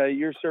that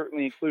you're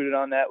certainly included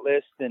on that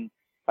list. And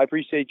I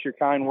appreciate your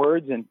kind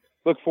words and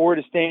look forward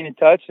to staying in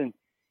touch. And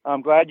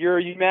I'm glad you're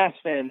a UMass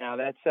fan now.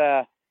 That's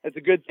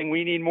a good thing.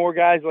 We need more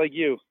guys like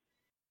you.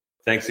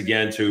 Thanks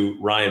again to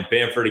Ryan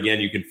Bamford. Again,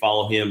 you can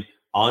follow him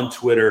on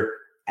Twitter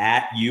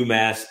at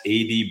UMass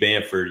AD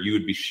Bamford. You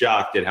would be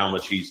shocked at how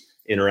much he's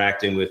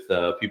interacting with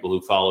people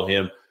who follow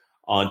him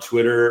on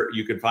Twitter.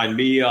 You can find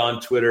me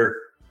on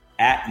Twitter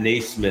at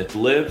Naismith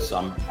Lives.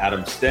 I'm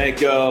Adam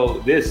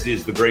Stanko. This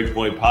is the Great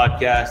Point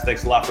Podcast.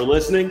 Thanks a lot for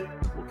listening.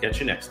 We'll catch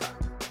you next time.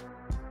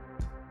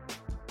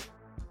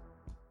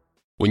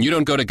 When you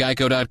don't go to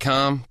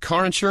Geico.com,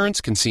 car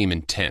insurance can seem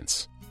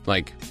intense.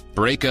 Like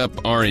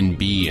breakup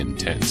R&B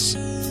intense.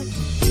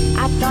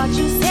 I thought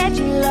you said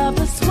you loved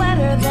the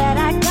sweater that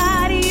I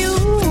got you.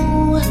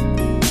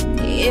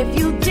 If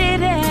you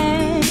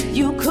didn't,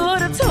 you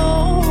could have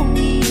told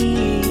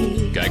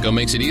me. Geico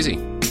makes it easy.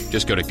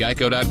 Just go to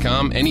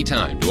geico.com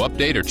anytime to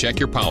update or check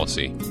your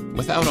policy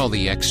without all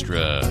the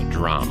extra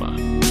drama.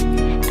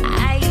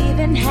 I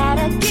even had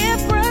a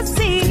gift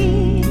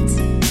receipt.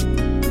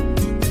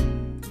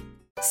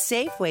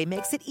 Safeway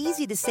makes it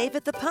easy to save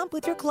at the pump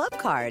with your club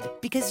card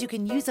because you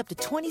can use up to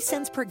 20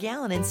 cents per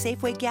gallon in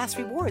Safeway gas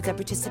rewards at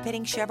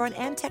participating Chevron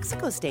and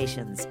Texaco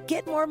stations.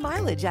 Get more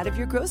mileage out of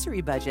your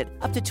grocery budget,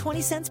 up to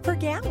 20 cents per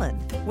gallon.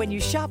 When you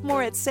shop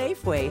more at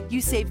Safeway,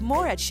 you save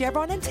more at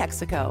Chevron and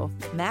Texaco.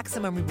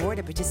 Maximum reward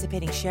at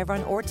participating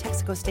Chevron or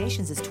Texaco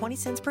stations is 20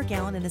 cents per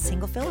gallon in a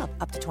single fill-up,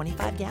 up to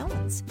 25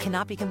 gallons.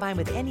 Cannot be combined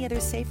with any other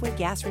Safeway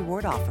gas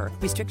reward offer.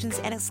 Restrictions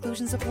and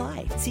exclusions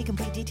apply. See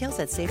complete details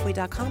at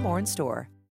Safeway.com or in store.